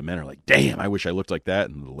men. The men are like, damn, I wish I looked like that.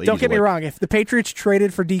 And the ladies Don't get me wrong. If the Patriots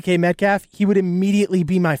traded for DK Metcalf, he would immediately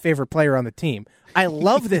be my favorite player on the team. I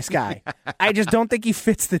love this guy. I just don't think he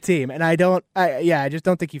fits the team, and I just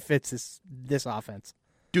don't think he fits this offense.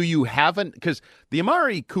 Do you haven't? Because the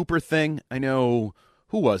Amari Cooper thing, I know.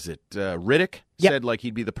 Who was it? Riddick said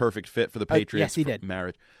he'd be the perfect fit for the Patriots. Yes, he did.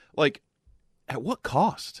 Marriage. Like, at what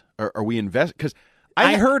cost are we investing? Because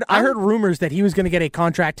I heard rumors that he was going to get a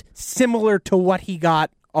contract similar to what he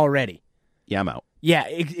got already. Yeah, I'm out. Yeah,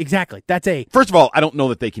 exactly. First of all, I don't know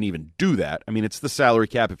that they can even do that. I mean, it's the salary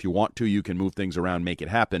cap. If you want to, you can move things around, make it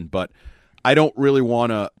happen. But I don't really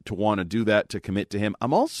want to do that to commit to him.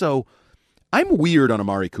 I'm weird on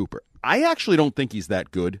Amari Cooper. I actually don't think he's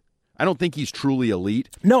that good. I don't think he's truly elite.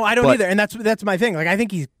 No, I don't either, and that's my thing. Like, I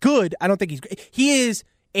think he's good. I don't think he's great. He is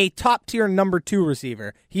a top-tier number 2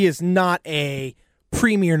 receiver. He is not a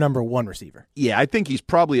premier number 1 receiver. Yeah, I think he's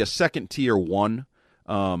probably a second-tier 1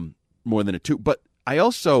 more than a 2. But I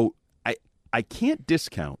also I can't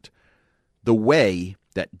discount the way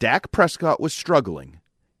that Dak Prescott was struggling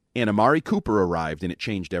and Amari Cooper arrived, and it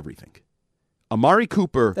changed everything. Amari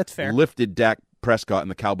Cooper lifted Dak Prescott and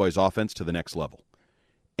the Cowboys' offense to the next level.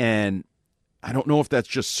 And I don't know if that's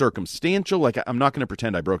just circumstantial. Like, I'm not going to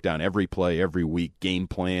pretend I broke down every play, every week, game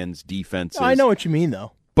plans, defenses. I know what you mean,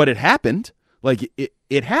 though. But it happened. Like,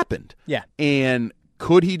 it happened. Yeah. And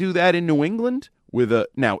could he do that in New England?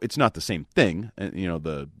 Now, it's not the same thing.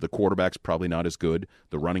 The quarterback's probably not as good.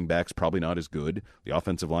 The running back's probably not as good. The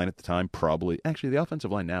offensive line at the time probably. Actually, the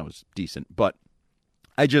offensive line now is decent. But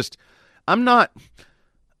I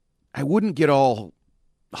wouldn't get all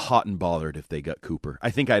hot and bothered if they got Cooper. I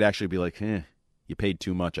think I'd actually be like, you paid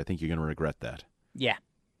too much. I think you're going to regret that. Yeah.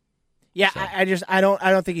 Yeah, so. I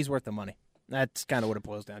don't think he's worth the money. That's kind of what it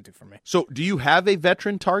boils down to for me. So, do you have a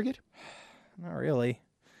veteran target? Not really.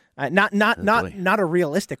 Not a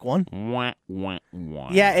realistic one. Wah, wah, wah.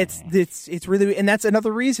 Yeah, it's really, and that's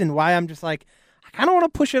another reason why I'm just like, I kind of want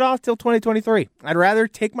to push it off till 2023. I'd rather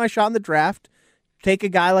take my shot in the draft. Take a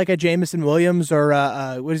guy like a Jameson Williams or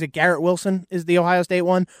Garrett Wilson is the Ohio State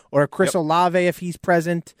one, or a Chris Olave if he's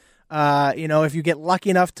present. If you get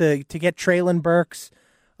lucky enough to get Treylon Burks,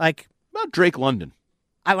 like about Drake London.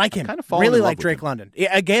 I like him. Kind of fallen really in love like with Drake him. London.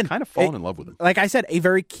 Yeah, again, kind of fallen in love with him. Like I said, a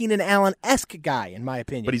very Keenan Allen-esque guy in my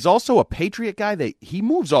opinion. But he's also a Patriot guy. He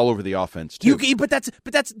moves all over the offense too. But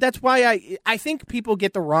that's why I think people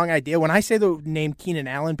get the wrong idea when I say the name Keenan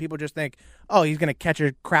Allen. People just think, oh, he's going to catch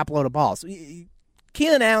a crap load of balls.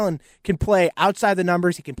 Keenan Allen can play outside the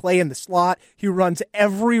numbers. He can play in the slot. He runs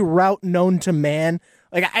every route known to man.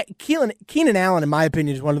 Like Keenan Allen, in my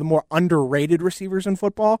opinion, is one of the more underrated receivers in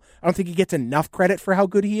football. I don't think he gets enough credit for how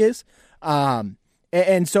good he is.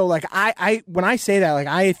 And so, like, I when I say that, like,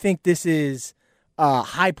 I think this is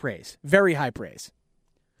high praise, very high praise.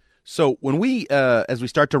 So when we, as we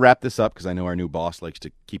start to wrap this up, because I know our new boss likes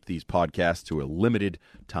to keep these podcasts to a limited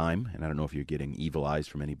time, and I don't know if you're getting evil eyes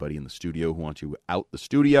from anybody in the studio who wants you out the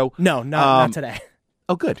studio. No, not today.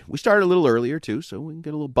 Oh, good. We started a little earlier, too, so we can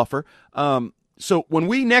get a little buffer. So when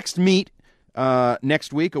we next meet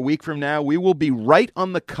next week, a week from now, we will be right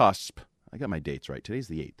on the cusp. I got my dates right. Today's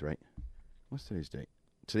the 8th, right? What's today's date?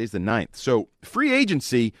 Today's the 9th. So free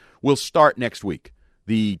agency will start next week.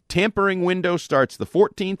 The tampering window starts the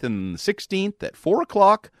 14th and the 16th at 4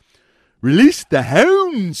 o'clock. Release the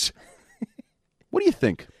hounds. What do you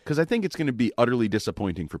think? Because I think it's going to be utterly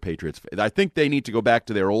disappointing for Patriots. I think they need to go back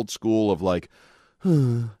to their old school of like,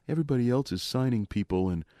 everybody else is signing people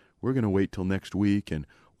and we're going to wait till next week. And,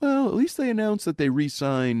 well, at least they announced that they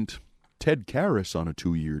re-signed Ted Karras on a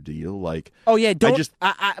 2-year deal. Like, oh yeah,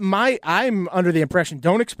 I'm under the impression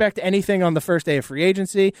don't expect anything on the first day of free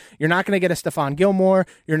agency. You're not going to get a Stephon Gilmore.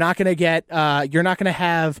 You're not going to get. You're not going to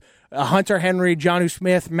have Hunter Henry, Jonnu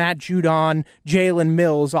Smith, Matt Judon, Jalen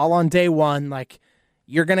Mills all on day one. Like,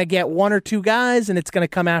 you're going to get 1 or 2 guys, and it's going to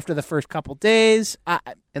come after the first couple days.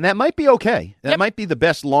 And that might be okay. That might be the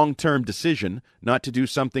best long-term decision, not to do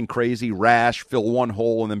something crazy, rash, fill one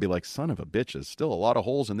hole, and then be like, son of a bitch, there's still a lot of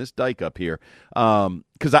holes in this dike up here.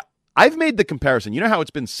 Because I've made the comparison. You know how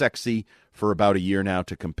it's been sexy for about a year now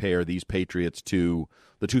to compare these Patriots to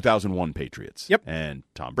the 2001 Patriots? Yep. And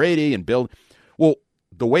Tom Brady and Bill. Well,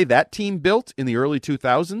 the way that team built in the early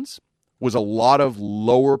 2000s was a lot of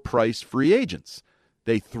lower-priced free agents.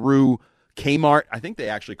 They threw Kmart, I think they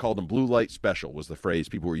actually called them blue light special was the phrase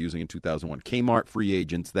people were using in 2001. Kmart free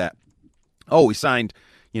agents that, we signed,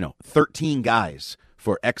 13 guys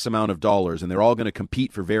for X amount of dollars, and they're all going to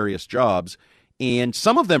compete for various jobs. And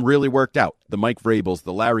some of them really worked out. The Mike Vrabels,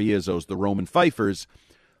 the Larry Izzos, the Roman Pfeiffers.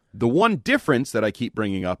 The one difference that I keep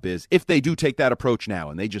bringing up is if they do take that approach now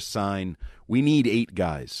and they just sign, we need 8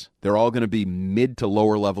 guys. They're all going to be mid to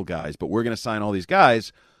lower level guys, but we're going to sign all these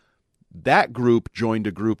guys. That group joined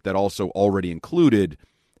a group that also already included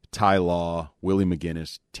Ty Law, Willie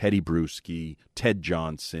McGinnis, Teddy Bruschi, Ted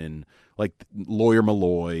Johnson, like Lawyer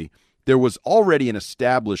Malloy. There was already an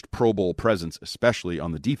established Pro Bowl presence, especially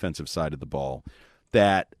on the defensive side of the ball,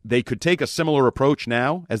 that they could take a similar approach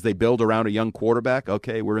now as they build around a young quarterback.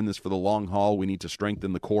 Okay, we're in this for the long haul. We need to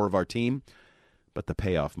strengthen the core of our team. But the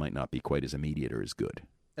payoff might not be quite as immediate or as good.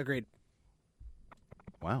 Agreed.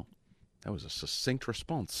 Wow. That was a succinct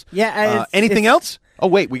response. Yeah. Anything else? Oh,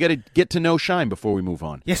 wait. We got to get to know Shime before we move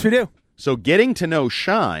on. Yes, we do. So getting to know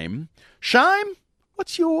Shime. Shime,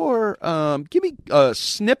 what's your, give me a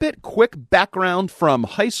snippet, quick background from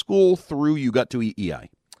high school through you got to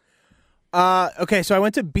EI. Okay, so I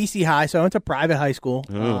went to BC High, so I went to private high school.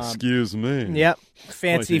 Excuse me. Yep,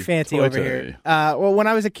 fancy over here. Well, when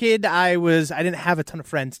I was a kid, I didn't have a ton of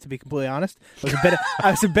friends, to be completely honest.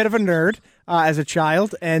 I was a bit of a nerd as a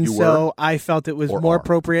child, and so I felt it was more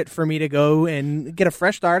appropriate for me to go and get a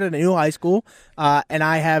fresh start at a new high school. And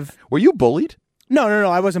I have. Were you bullied? No,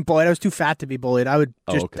 I wasn't bullied. I was too fat to be bullied. I would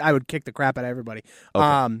kick the crap out of everybody.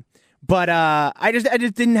 Okay. But I just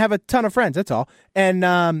didn't have a ton of friends. That's all. And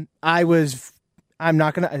this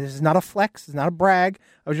is not a flex. It's not a brag.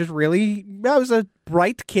 I was a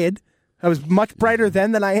bright kid. I was much brighter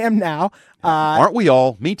then than I am now. Aren't we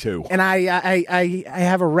all? Me too. And I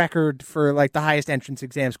have a record for like the highest entrance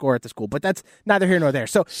exam score at the school, but that's neither here nor there.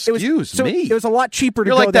 So it was a lot cheaper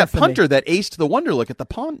to go there. You're like that punter that aced the Wonderlic at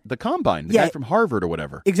the combine, the guy from Harvard or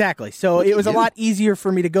whatever. Exactly. So it was a lot easier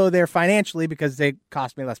for me to go there financially because they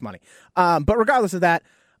cost me less money. But regardless of that,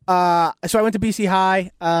 so I went to BC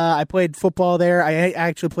High. I played football there. I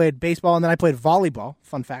actually played baseball, and then I played volleyball.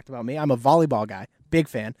 Fun fact about me, I'm a volleyball guy. Big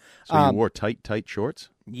fan. So you wore tight shorts?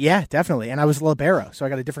 Yeah, definitely. And I was libero, so I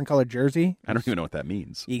got a different colored jersey. I don't even know what that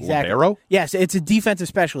means. Exactly. Libero? Yes, it's a defensive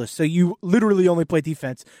specialist. So you literally only play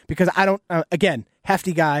defense because I don't, again,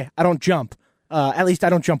 hefty guy, I don't jump. At least I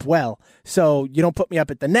don't jump well. So you don't put me up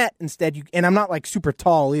at the net. Instead, and I'm not like super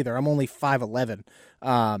tall either. I'm only 5'11".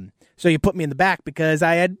 So you put me in the back because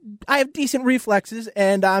I have decent reflexes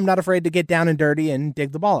and I'm not afraid to get down and dirty and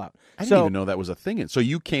dig the ball out. I didn't even know that was a thing. So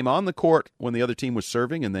you came on the court when the other team was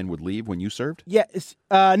serving and then would leave when you served? Yeah.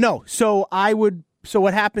 No. So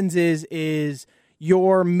what happens is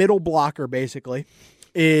your middle blocker basically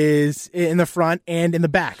is in the front and in the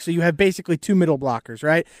back. So you have basically 2 middle blockers,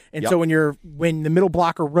 right? And so when the middle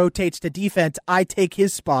blocker rotates to defense, I take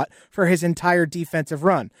his spot for his entire defensive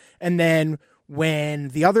run. And then when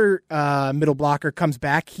the other middle blocker comes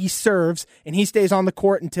back, he serves, and he stays on the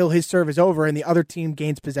court until his serve is over, and the other team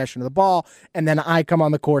gains possession of the ball, and then I come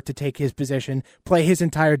on the court to take his position, play his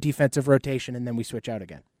entire defensive rotation, and then we switch out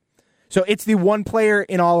again. So it's the one player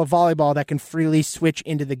in all of volleyball that can freely switch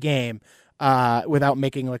into the game without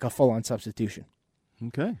making like a full-on substitution.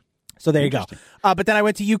 Okay. So there you go. But then I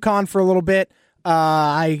went to UConn for a little bit.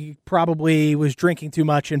 I probably was drinking too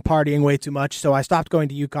much and partying way too much, so I stopped going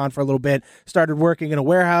to UConn for a little bit, started working in a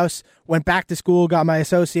warehouse, went back to school, got my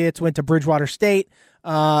associates, went to Bridgewater State,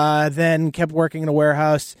 then kept working in a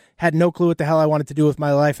warehouse, had no clue what the hell I wanted to do with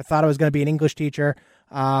my life. I thought I was going to be an English teacher.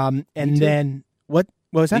 And then what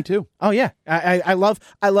was that? Me too. Oh yeah. I love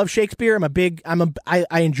Shakespeare. I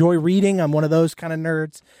enjoy reading. I'm one of those kind of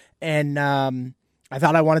nerds. And I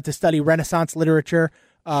thought I wanted to study Renaissance literature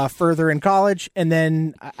further in college, and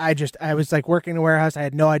then I was like working in a warehouse. I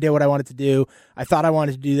had no idea what I wanted to do. I thought I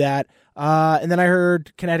wanted to do that, and then I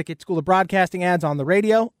heard Connecticut School of Broadcasting ads on the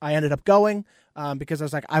radio. I ended up going because I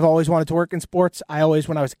was like, I've always wanted to work in sports.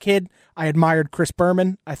 When I was a kid, I admired Chris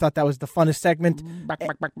Berman. I thought that was the funnest segment.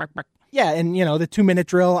 Yeah, and the 2-minute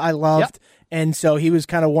drill I loved. Yep. And so he was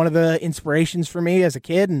kind of one of the inspirations for me as a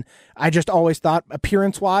kid. And I just always thought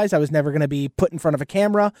appearance-wise, I was never going to be put in front of a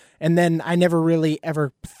camera. And then I never really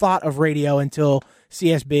ever thought of radio until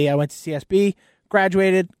CSB. I went to CSB,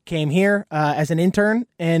 graduated, came here as an intern,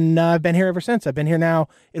 and I've been here ever since. I've been here now.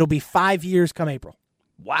 It'll be 5 years come April.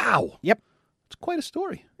 Wow. Yep. It's quite a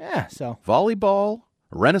story. Yeah, so. Volleyball,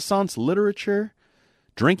 Renaissance literature,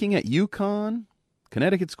 drinking at UConn,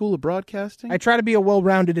 Connecticut School of Broadcasting. I try to be a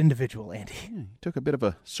well-rounded individual, Andy. Yeah, you took a bit of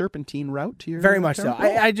a serpentine route to your very much so.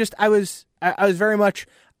 I was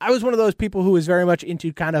one of those people who was very much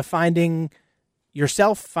into kind of finding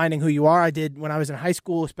yourself, finding who you are. I did when I was in high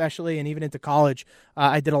school, especially, and even into college.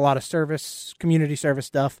 I did a lot of community service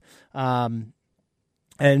stuff.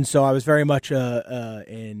 And so I was very much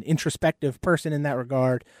an introspective person in that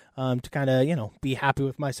regard, to kind of, be happy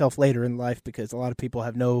with myself later in life, because a lot of people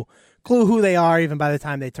have no clue who they are even by the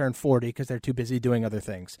time they turn 40 because they're too busy doing other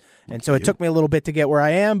things. And so it took me a little bit to get where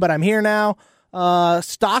I am, but I'm here now.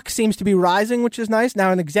 Stock seems to be rising, which is nice.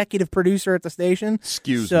 Now an executive producer at the station.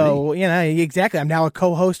 Excuse me. So, exactly. I'm now a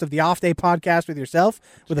co-host of the Off Day podcast with yourself,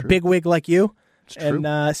 with a big wig like you.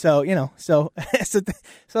 And so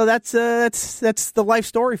that's the life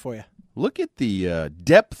story for you. Look at the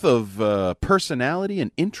depth of personality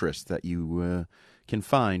and interest that you can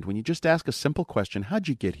find when you just ask a simple question: how'd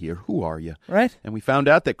you get here? Who are you? Right. And we found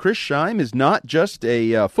out that Chris Scheim is not just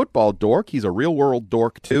a football dork; he's a real world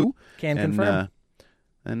dork too. Can confirm.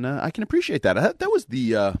 And I can appreciate that.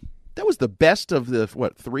 That was the best of the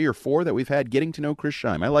 3 or 4 that we've had getting to know Chris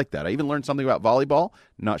Scheim. I like that. I even learned something about volleyball.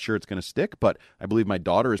 Not sure it's going to stick, but I believe my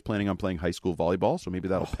daughter is planning on playing high school volleyball, so maybe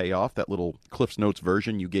that'll pay off, that little Cliff's Notes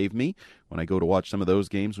version you gave me when I go to watch some of those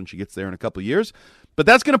games when she gets there in a couple of years. But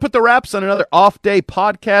that's going to put the wraps on another Off Day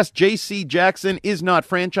podcast. J.C. Jackson is not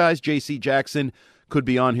franchised. J.C. Jackson could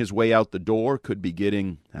be on his way out the door, could be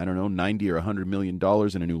getting, $90 or $100 million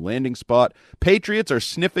in a new landing spot. Patriots are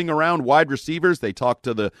sniffing around wide receivers. They talk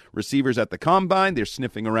to the receivers at the combine. They're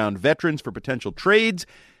sniffing around veterans for potential trades.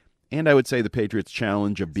 And I would say the Patriots'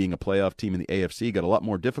 challenge of being a playoff team in the AFC got a lot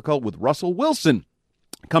more difficult with Russell Wilson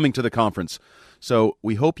coming to the conference. So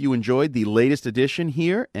we hope you enjoyed the latest edition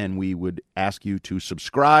here, and we would ask you to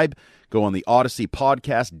subscribe. Go on the Odyssey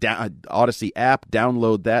podcast, Odyssey app,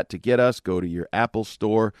 download that to get us. Go to your Apple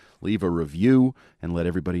store, leave a review, and let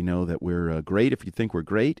everybody know that we're great if you think we're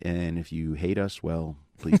great. And if you hate us, well,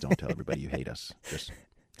 please don't tell everybody you hate us. Just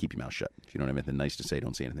keep your mouth shut. If you don't have anything nice to say,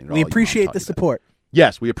 don't say anything at all. We appreciate the support.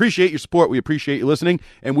 Yes, we appreciate your support. We appreciate you listening.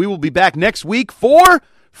 And we will be back next week for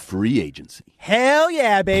free agency. Hell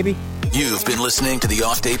yeah, baby. You've been listening to the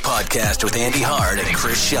Off Day Podcast with Andy Hard and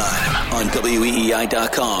Chris Scheim on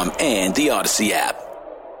WEEI.com and the Odyssey app.